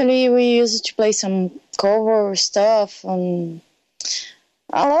used to play some cover stuff and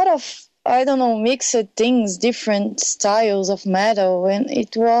a lot of, mixed things, different styles of metal, and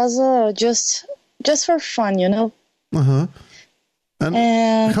it was just for fun, Uh-huh.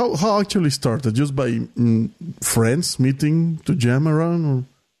 And how actually started? Just by friends meeting to jam around? Or?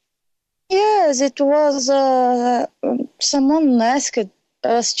 Yes, it was someone asked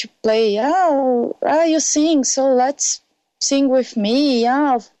us to play. You sing, so let's sing with me.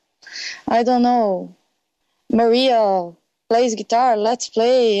 Yeah, I don't know. Maria plays guitar, let's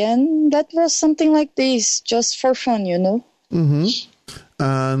play. And that was something like this, just for fun, Mm-hmm.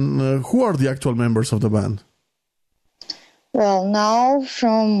 And who are the actual members of the band? Well, now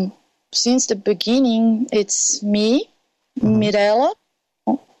since the beginning, it's me, Mirella.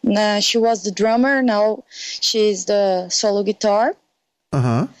 She was the drummer. Now she's the solo guitar.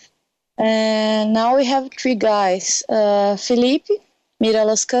 Uh-huh. And now we have 3 guys. Felipe,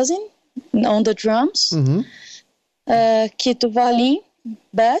 Mirella's cousin, on the drums. Mm-hmm. Kito Valim,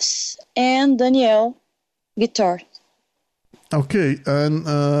 bass. And Daniel, guitar. Okay. And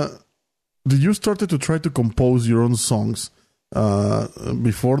did you start to try to compose your own songs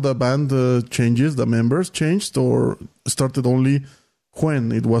before the band changes, the members changed, or started only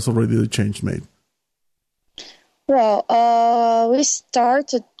when it was already the change made? Well, we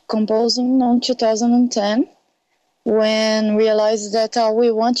started composing in 2010 when we realized that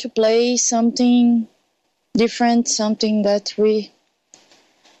we want to play something different, something that we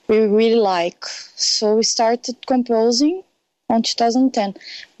really like. So we started composing in 2010.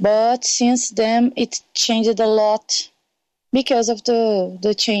 But since then, it changed a lot because of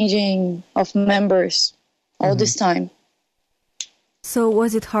the changing of members all this time. So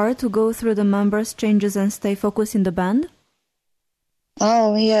was it hard to go through the members' changes and stay focused in the band?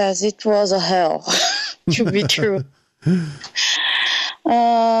 Oh, yes, it was a hell, to be true.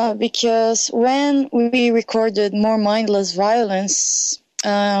 Because when we recorded More Mindless Violence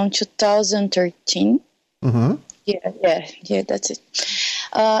in 2013, yeah, that's it.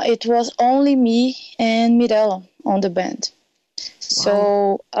 It was only me and Mirella on the band.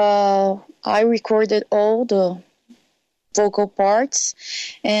 So I recorded all the vocal parts,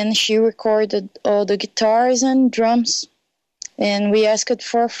 and she recorded all the guitars and drums, and we asked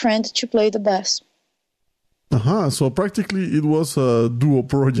for a friend to play the bass. So practically it was a duo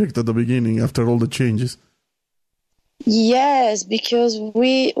project at the beginning after all the changes. Yes, because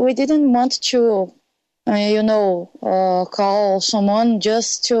we didn't want to, call someone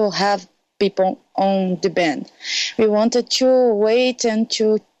just to have people on the band. We wanted to wait and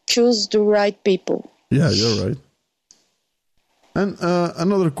to choose the right people. Yeah, you're right. And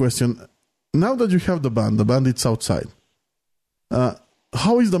another question. Now that you have the band is outside.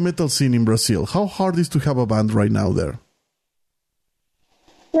 How is the metal scene in Brazil? How hard is to have a band right now there?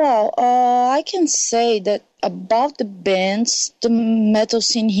 Well, I can say that about the bands, the metal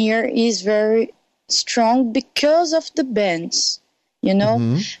scene here is very strong because of the bands. You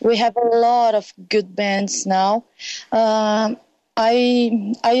know, we have a lot of good bands now. I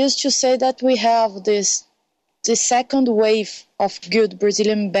used to say that we have the second wave of good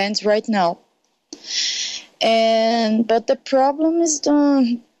Brazilian bands right now. But the problem is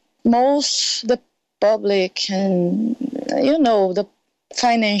the public and the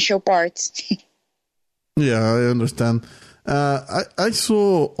financial parts. Yeah, I understand. I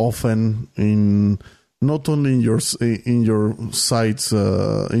saw often in not only in your sites,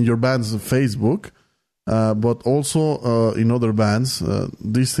 in your band's Facebook, but also in other bands.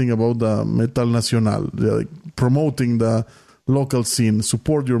 This thing about the Metal Nacional, promoting the local scene,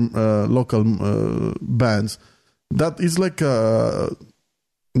 support your local bands. That is like a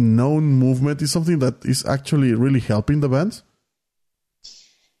known movement. Is something that is actually really helping the bands.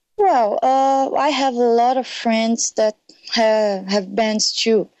 Well, I have a lot of friends that have bands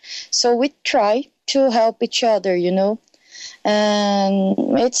too, so we try to help each other, and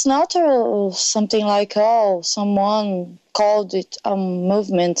it's not something like someone called it a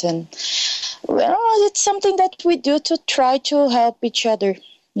movement, and it's something that we do to try to help each other,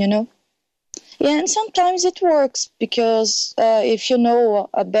 Yeah, and sometimes it works because if you know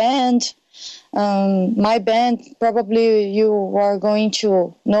a band, my band, probably you are going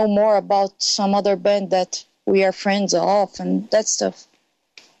to know more about some other band that we are friends of and that stuff.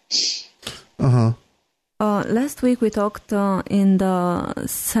 Last week we talked in the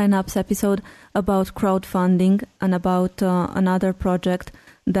Synapse episode about crowdfunding and about another project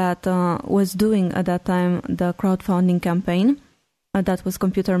that was doing at that time the crowdfunding campaign. That was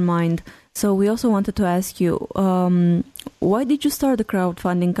Computer Mind. So we also wanted to ask you, why did you start the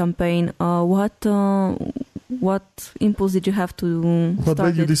crowdfunding campaign? What impulse did you have to start? What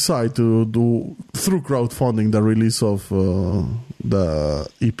made you decide to do through crowdfunding the release of the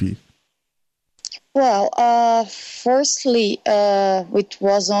EP? Well, firstly, it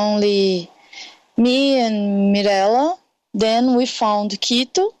was only me and Mirella. Then we found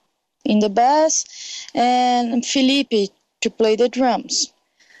Quito in the bass and Felipe to play the drums.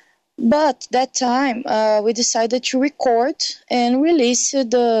 But that time, we decided to record and release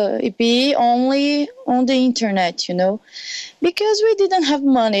the EP only on the internet, because we didn't have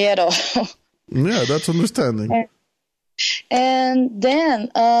money at all. Yeah, that's understanding. And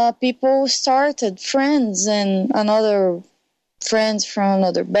then people started, friends and friends from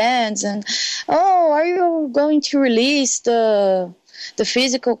other bands, and are you going to release the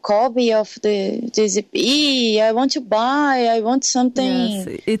physical copy of this EP? I want to buy. I want something. Yes,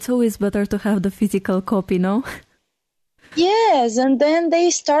 it's always better to have the physical copy, no? Yes, and then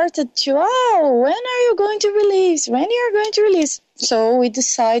they started to, when are you going to release? When you are going to release? So we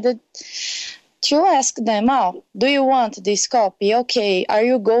decided to ask them, do you want this copy? Okay, are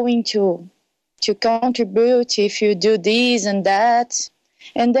you going to contribute if you do this and that?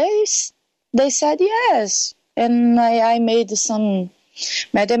 And they said yes. And I made some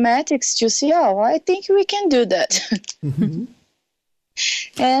mathematics to see, I think we can do that.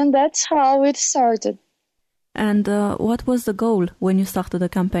 And that's how it started. And what was the goal when you started the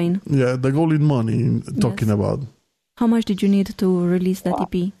campaign? Yeah, the goal in money talking Yes. about. How much did you need to release that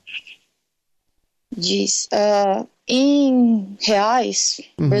EP? Geez, in reais,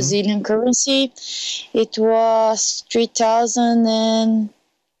 Brazilian currency, it was 3,000 and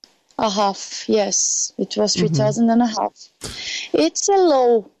a half. Yes, it was 3,000 and a half. It's a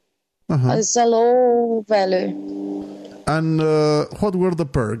low value. And what were the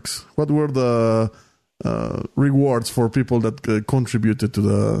perks? What were the rewards for people that contributed to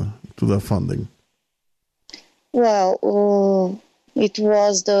the funding? Well, it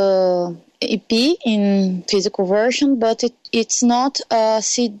was the EP in physical version, but it's not a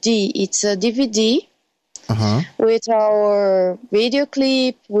CD. It's a DVD with our video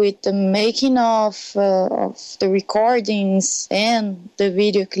clip, with the making of the recordings and the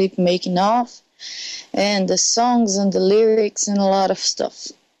video clip making of, and the songs and the lyrics and a lot of stuff.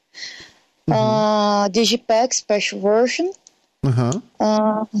 Digipack special version.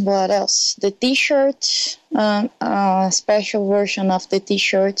 What else? The T-shirt, special version of the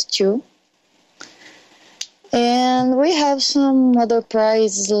T-shirt too. And we have some other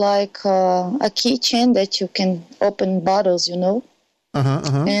prizes like a keychain that you can open bottles, you know.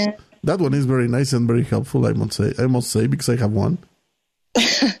 And That one is very nice and very helpful, I must say, because I have one.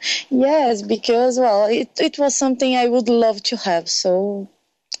 yes, because, well, it was something I would love to have. So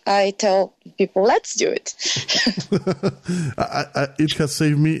I tell people, let's do it. It has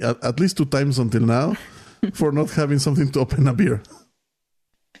saved me at least 2 times until now for not having something to open a beer.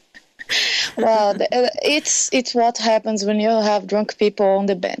 Well, it's what happens when you have drunk people on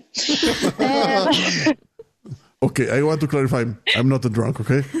the band. Okay, I want to clarify. I'm not a drunk,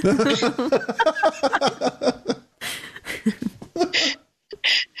 okay?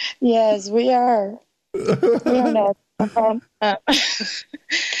 Yes, we are. We are not. And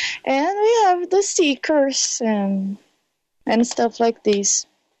we have the stickers and stuff like this.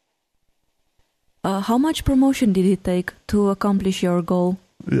 How much promotion did it take to accomplish your goal?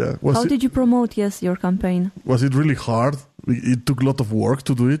 Yeah. How did you promote, your campaign? Was it really hard? It took a lot of work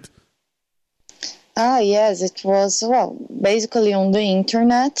to do it? Yes, it was, well, basically on the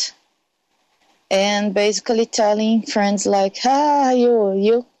internet. And basically telling friends like,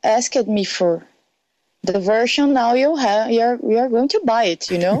 you asked me for the version, now you are going to buy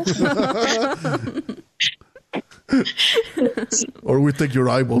it, you know? Or we take your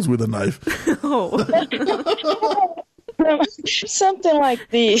eyeballs with a knife. Oh. Something like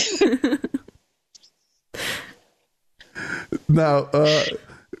this. Now,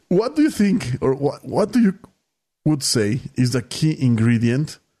 what do you think, or what do you would say is the key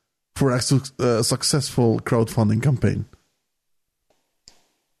ingredient for a successful crowdfunding campaign?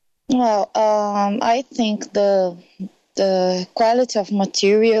 Well, I think the quality of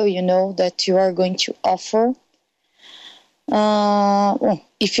material, you know, that you are going to offer.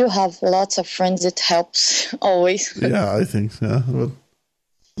 If you have lots of friends, it helps always. Yeah, I think so. Yeah.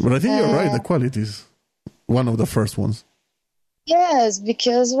 But I think you're right. The quality is one of the first ones. Yes,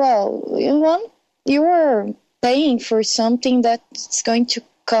 because, well, you are paying for something that's going to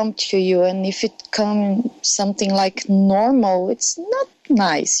come to you, and if it comes something like normal, it's not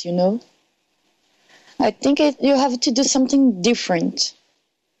nice, you know. I think you have to do something different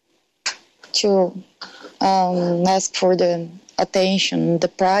to ask for the attention, the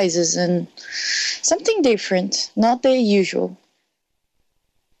prizes, and something different, not the usual.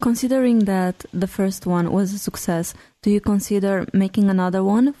 Considering that the first one was a success, do you consider making another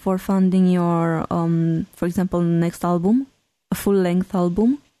one for funding your, for example, next album, a full-length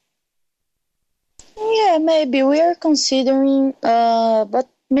album? Yeah, maybe we are considering, but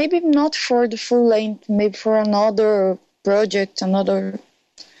maybe not for the full length, maybe for another project, another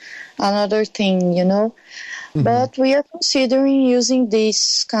thing, you know. Mm-hmm. But we are considering using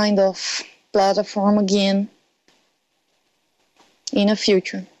this kind of platform again in the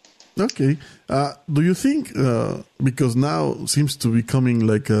future. Okay. Do you think, because now seems to be becoming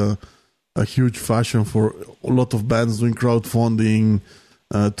like a huge fashion for a lot of bands doing crowdfunding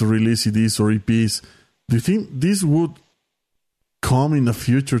to release CDs or EPs, do you think this would come in the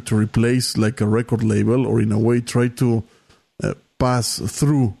future to replace like a record label, or in a way try to pass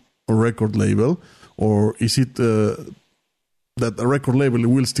through a record label? Or is it that a record label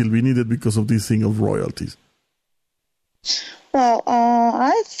will still be needed because of this thing of royalties? Well,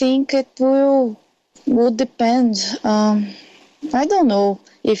 I think it will depend. I don't know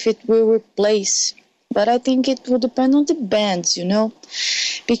if it will replace, but I think it will depend on the bands, you know.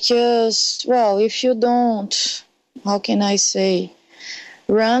 Because, well, if you don't, how can I say,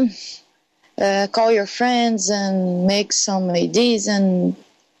 call your friends and make some ideas and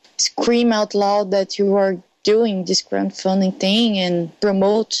scream out loud that you are doing this crowdfunding thing and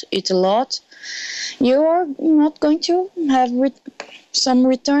promote it a lot, you are not going to have some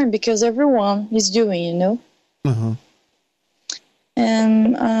return because everyone is doing, you know. Uh-huh.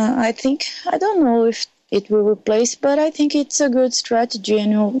 And I think, I don't know if it will replace, but I think it's a good strategy, you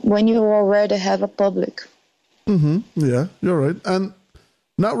know, when you already have a public. Yeah, you're right. And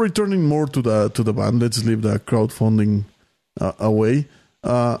now returning more to the band, let's leave the crowdfunding away.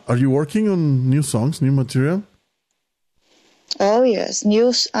 Are you working on new songs, new material? Oh yes,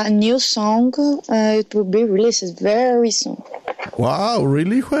 a new song. It will be released very soon. Wow,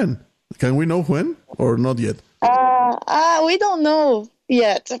 really? When? Can we know when or not yet? We don't know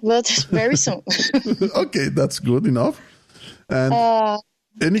yet, but very soon. Okay, that's good enough. And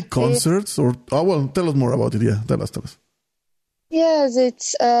any concerts or? Oh well, tell us more about it. Yeah, tell us. Yes,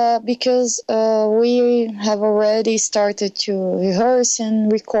 it's because we have already started to rehearse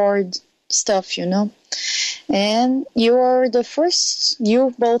and record stuff, you know. And you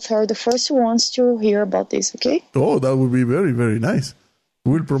both are the first ones to hear about this, okay? Oh, that would be very, very nice.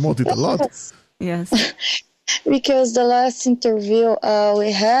 We'll promote it a lot. Yes. Because the last interview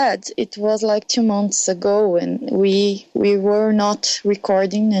we had, it was like 2 months ago, and we were not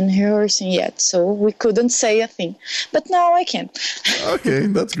recording and rehearsing yet, so we couldn't say a thing. But now I can. Okay,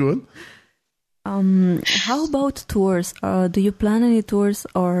 that's good. How about tours? Do you plan any tours,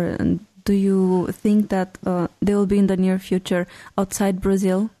 or do you think that they will be in the near future outside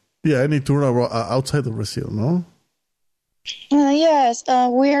Brazil? Yeah, any tour outside of Brazil, no? Yes,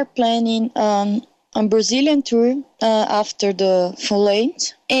 we are planning a Brazilian tour after the full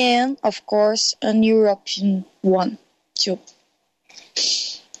length, and of course an European one too.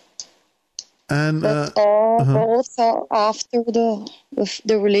 And both are after the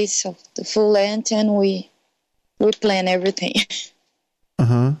release of the full length, and we plan everything.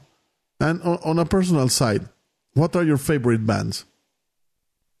 And on a personal side, what are your favorite bands?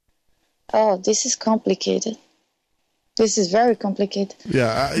 Oh, this is complicated. This is very complicated.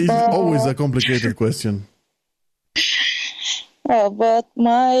 Yeah, it's always a complicated question. But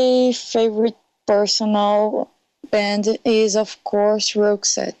my favorite personal band is, of course,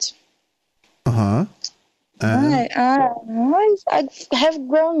 Roxette. I have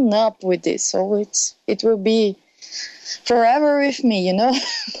grown up with this, so it will be forever with me, you know.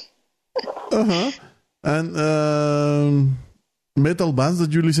 And metal bands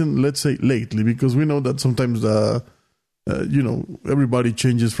that you listen, let's say, lately, because we know that sometimes everybody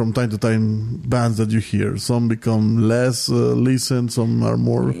changes from time to time bands that you hear. Some become less listened, some are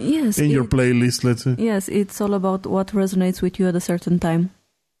more in your playlist, let's say. Yes, it's all about what resonates with you at a certain time.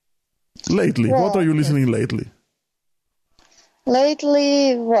 Lately, what are you listening lately?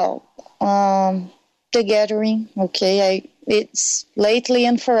 Lately, The Gathering, okay, it's lately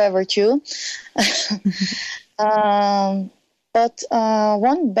and forever too. But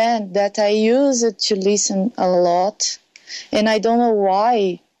one band that I use to listen a lot, and I don't know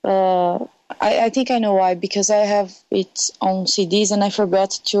why. I think I know why, because I have it on CDs and I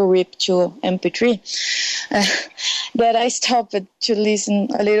forgot to rip to MP3. That I stopped to listen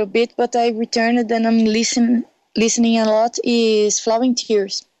a little bit, but I returned and I'm listening a lot. Is Flowing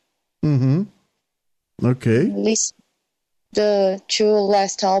Tears. Okay. Listen the 2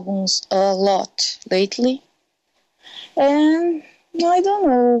 last albums a lot lately. And I don't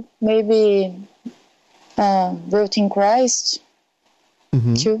know, maybe Rotting Christ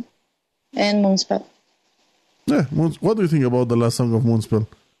too, and Moonspell. Yeah, what do you think about the last song of Moonspell?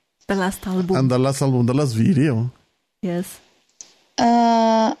 The last album. And the last album, the last video. Yes.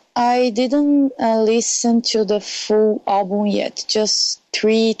 I didn't listen to the full album yet, just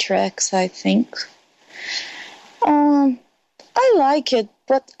 3 tracks, I think. I like it,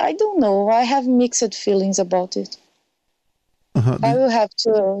 but I don't know. I have mixed feelings about it. I will have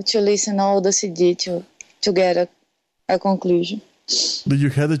to listen all the CD to get a conclusion. Did you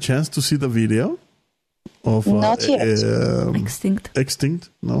have a chance to see the video of Not yet. Extinct?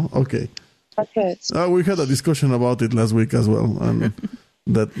 No? Okay. Okay. We had a discussion about it last week as well, and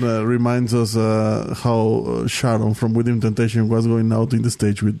that reminds us how Sharon from Within Temptation was going out in the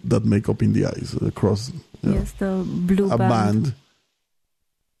stage with that makeup in the eyes across the blue band.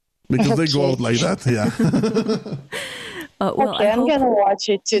 Because they go out like that, yeah. I'm going to watch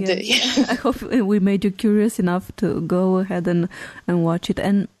it today. Yes, I hope we made you curious enough to go ahead and watch it.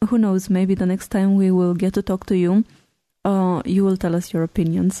 And who knows, maybe the next time we will get to talk to you, you will tell us your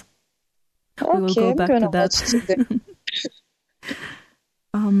opinions. Okay, we will go back to that.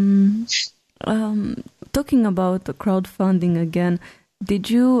 Talking about crowdfunding again, did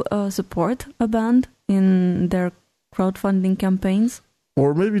you support a band in their crowdfunding campaigns?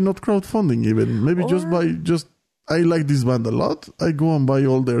 Or maybe not crowdfunding even. Maybe I like this band a lot. I go and buy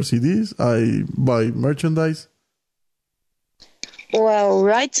all their CDs. I buy merchandise. Well,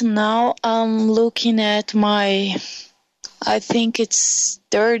 right now I'm looking at I think it's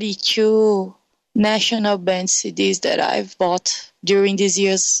 32 national band CDs that I've bought during these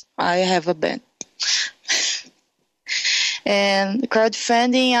years. I have a band. And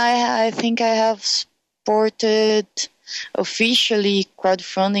crowdfunding, I think I have supported officially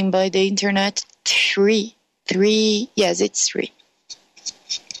crowdfunding by the internet three. Yes, it's 3.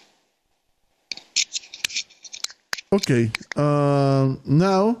 Okay.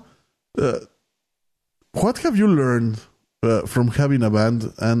 Now, what have you learned from having a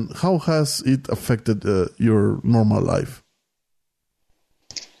band, and how has it affected your normal life?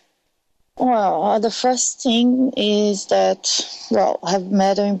 Well, the first thing is that, heavy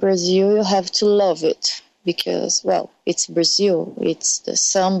metal in Brazil, you have to love it. Because, it's Brazil, it's the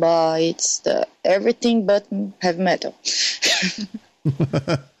samba, it's the everything but heavy metal.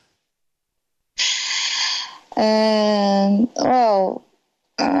 And,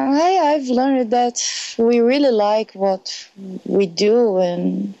 I've learned that we really like what we do,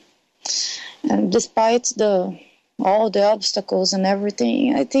 and despite all the obstacles and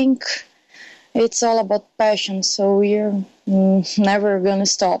everything, I think it's all about passion, so we're never gonna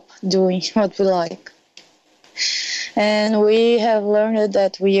stop doing what we like. And we have learned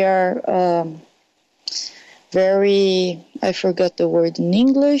that we are I forgot the word in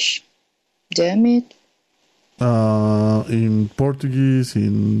English. Damn it. In Portuguese,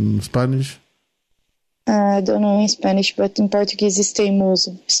 in Spanish? I don't know in Spanish, but in Portuguese it's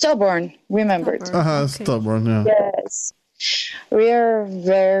teimoso. Stubborn, remembered. Okay. Stubborn, yeah. Yes. We are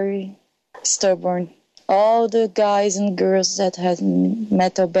very stubborn. All the guys and girls that have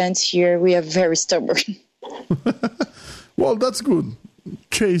metal bands here, we are very stubborn. Well, that's good.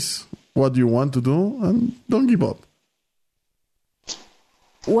 Chase what you want to do and don't give up.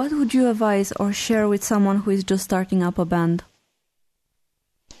 What would you advise or share with someone who is just starting up a band?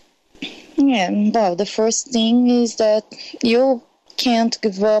 Yeah, the first thing is that you can't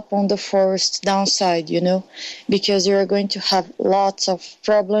give up on the first downside, because you're going to have lots of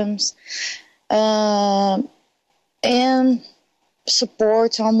problems and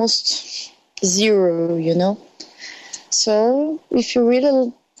support almost zero, So if you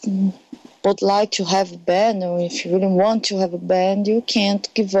really would like to have a band, or if you really want to have a band, you can't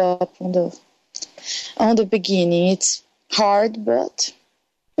give up on the beginning. It's hard, but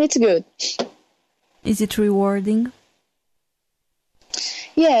it's good. Is it rewarding?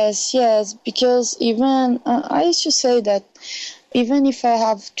 Yes, because even I used to say that even if I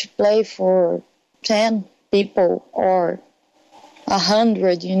have to play for 10 people or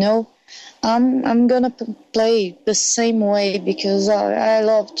 100, I'm gonna play the same way because I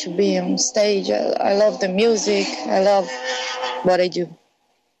love to be on stage. I love the music. I love what I do.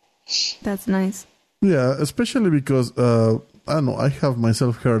 That's nice. Yeah, especially because I don't know. I have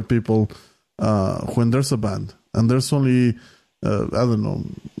myself heard people when there's a band and there's only I don't know,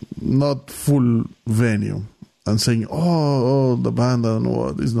 not full venue, and saying, "Oh, the band, I don't know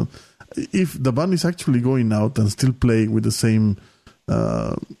what is not." If the band is actually going out and still playing with the same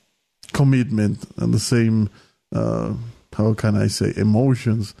commitment and the same, how can I say,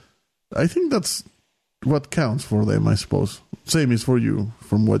 emotions, I think that's what counts for them, I suppose. Same is for you,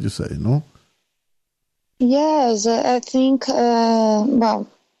 from what you say, no? Yes, I think, now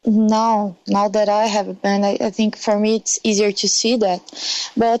that I have a band, I think for me it's easier to see that.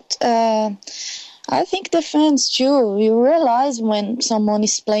 But I think the fans too, you realize when someone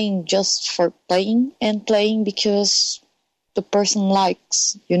is playing just for playing and playing because the person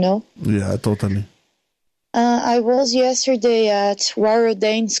likes, Yeah, totally. I was yesterday at Warrior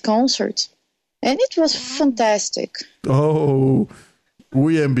Dane's concert, and it was fantastic. Oh,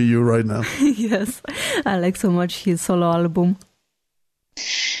 we envy you right now. Yes, I like so much his solo album.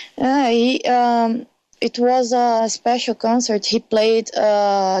 It was a special concert. He played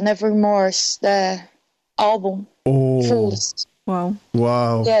Nevermore's, the album, Oh, fullest. Wow.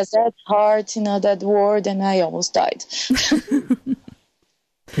 wow. Yes, that hard, that word, and I almost died.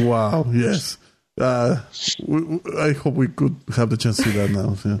 Wow, yes. I hope we could have the chance to see that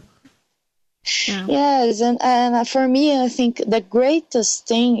now. Yeah. Yeah. Yes, and for me, I think the greatest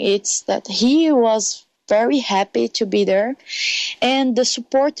thing is that he was very happy to be there, and the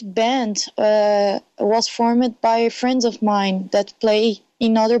support band was formed by friends of mine that play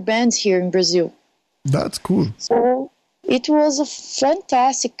in other bands here in Brazil. That's cool. So it was a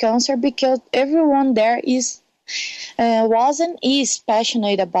fantastic concert because everyone there was and is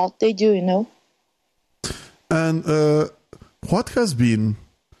passionate about what they do, And what has been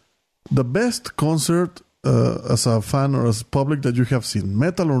the best concert as a fan or as public that you have seen,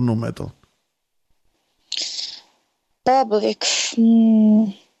 metal or no metal? Public.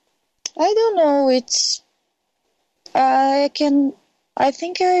 I don't know. I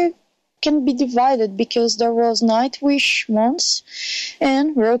think I can be divided because there was Nightwish once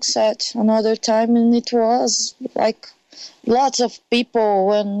and Roxette another time, and it was like lots of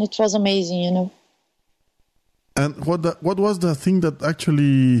people and it was amazing, you know. And what was the thing that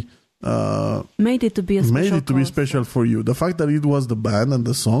actually made it to be a special made it to be concert. special for you? The fact that it was the band and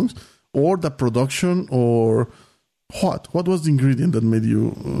the songs, or the production, or what? What was the ingredient that made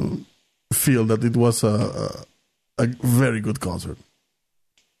you feel that it was a very good concert?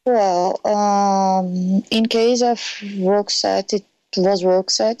 Well, in case of Roxette, it was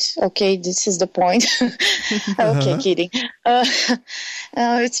Roxette. Okay, this is the point. Okay, kidding.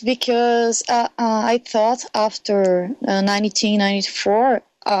 It's because I thought after 1994,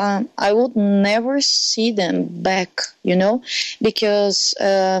 I would never see them back, you know, because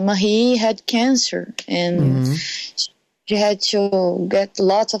Marie had cancer and she had to get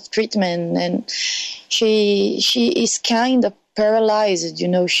lots of treatment, and she is kind of paralyzed, you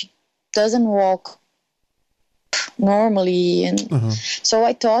know. She doesn't walk normally, and so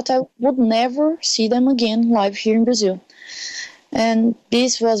I thought I would never see them again live here in Brazil. And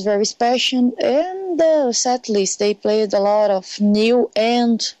this was very special. And the set list, they played a lot of new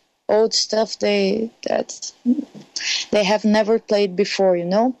and old stuff that they have never played before, you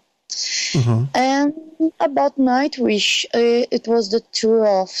know. And about Nightwish, it was the tour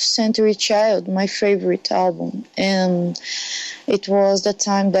of Century Child, my favorite album, and it was the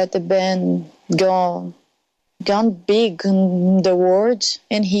time that the band gone big in the world,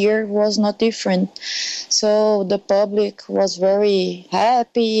 and here was not different. So the public was very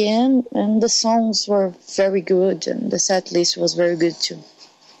happy, and the songs were very good, and the set list was very good too.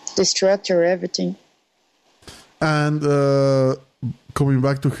 The structure, everything. And coming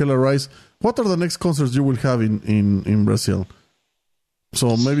back to Hell Arise, what are the next concerts you will have in Brazil?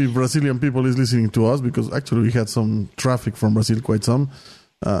 So maybe Brazilian people is listening to us, because actually we had some traffic from Brazil, quite some.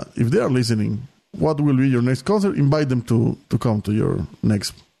 If they are listening, what will be your next concert? Invite them to come to your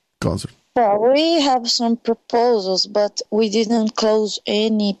next concert. Well, we have some proposals, but we didn't close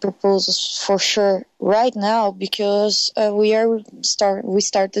any proposals for sure right now because we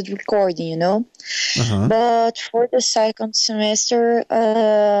started recording, you know. But for the second semester,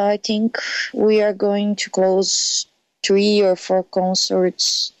 I think we are going to close 3 or 4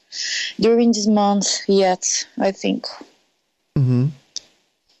 concerts during this month yet, I think.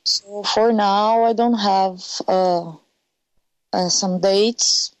 So for now, I don't have some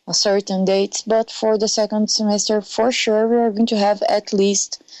dates, certain dates, but for the second semester, for sure, we are going to have at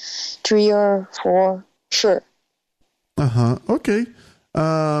least 3 or 4, sure. Okay.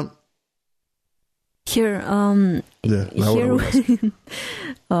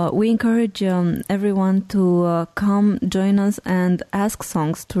 We encourage everyone to come join us and ask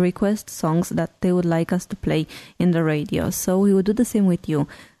songs, to request songs that they would like us to play in the radio. So we will do the same with you.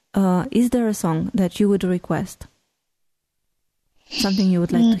 Is there a song that you would request? Something you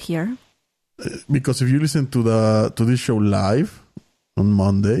would like to hear? Because if you listen to this show live on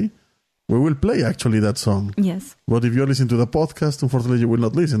Monday, we will play actually that song. Yes. But if you listen to the podcast, unfortunately, you will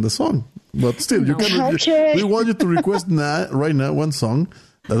not listen to the song. But still, you can. Okay. We want you to request right now one song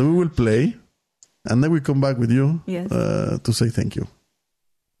that we will play, and then we come back with you to say thank you.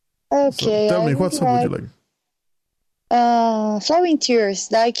 Okay. So tell me, what song would you like? Flowing Tears,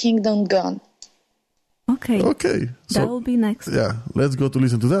 Thy Kingdom Gone. Okay. So, that will be next. Yeah, let's go to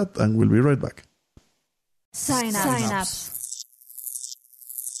listen to that, and we'll be right back. Sign up.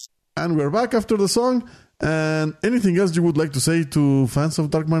 And we're back after the song. And anything else you would like to say to fans of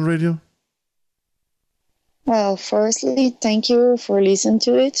Darkman Radio? Well, firstly, thank you for listening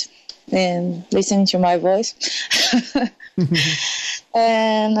to it and listening to my voice.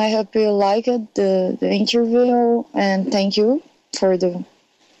 And I hope you liked the interview, and thank you for the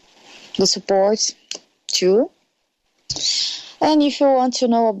support too. And if you want to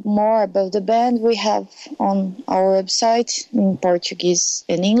know more about the band, we have on our website in Portuguese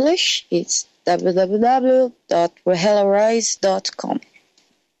and English. It's www.helarise.com.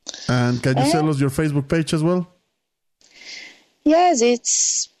 And can you tell us your Facebook page as well? Yes,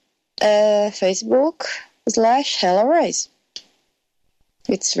 it's Facebook/Helarise.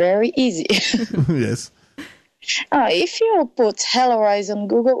 It's very easy. Yes. If you put Helarise on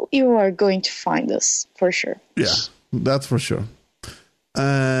Google, you are going to find us for sure. Yeah, that's for sure.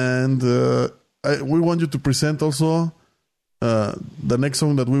 And we want you to present also the next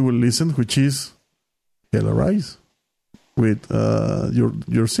song that we will listen, which is Helarise. with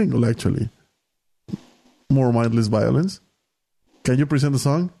your single, actually. More Mindless Violence. Can you present the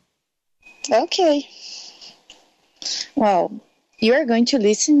song? Okay. Well, you are going to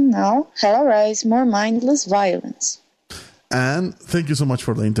listen now. Hell Arise, More Mindless Violence. And thank you so much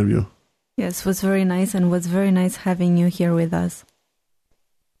for the interview. Yes, it was very nice, and was very nice having you here with us.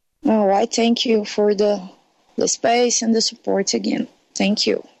 Oh, I thank you for the space and the support again. Thank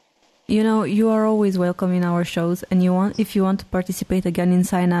you. You know, you are always welcome in our shows, and if you want to participate again in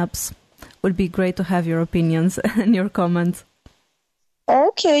sign-ups, it would be great to have your opinions and your comments.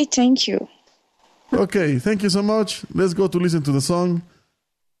 Okay, thank you. Okay, thank you so much. Let's go to listen to the song,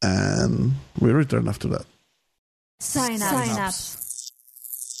 and we return after that. Sign-ups.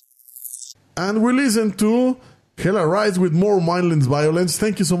 And we listen to Hell Arise with More Mindless Violence.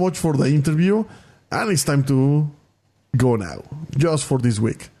 Thank you so much for the interview, and it's time to go now, just for this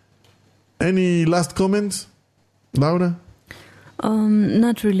week. Any last comments, Laura?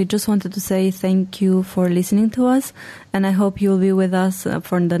 Not really. Just wanted to say thank you for listening to us, and I hope you'll be with us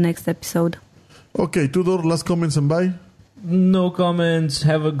for the next episode. Okay, Tudor, last comments and bye. No comments.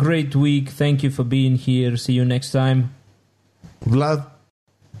 Have a great week. Thank you for being here. See you next time. Vlad?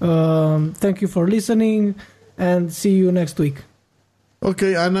 Thank you for listening, and see you next week.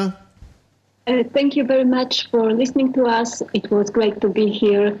 Okay, Anna? Thank you very much for listening to us. It was great to be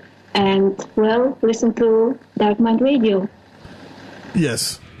here. And, well, listen to Dark Mind Radio.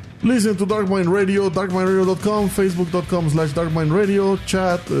 Yes. Listen to Dark Mind Radio, darkmindradio.com, facebook.com/darkmindradio,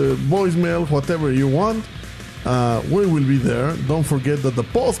 chat, voicemail, whatever you want. We will be there. Don't forget that the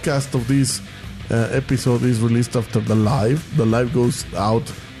podcast of this episode is released after the live. The live goes out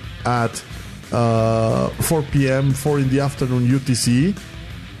at 4 p.m., 4 in the afternoon UTC.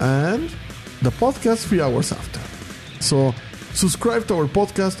 And the podcast 3 hours after. So subscribe to our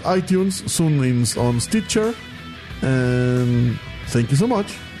podcast, iTunes, soon on Stitcher. And thank you so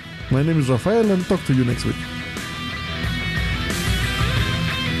much. My name is Rafael, and talk to you next week.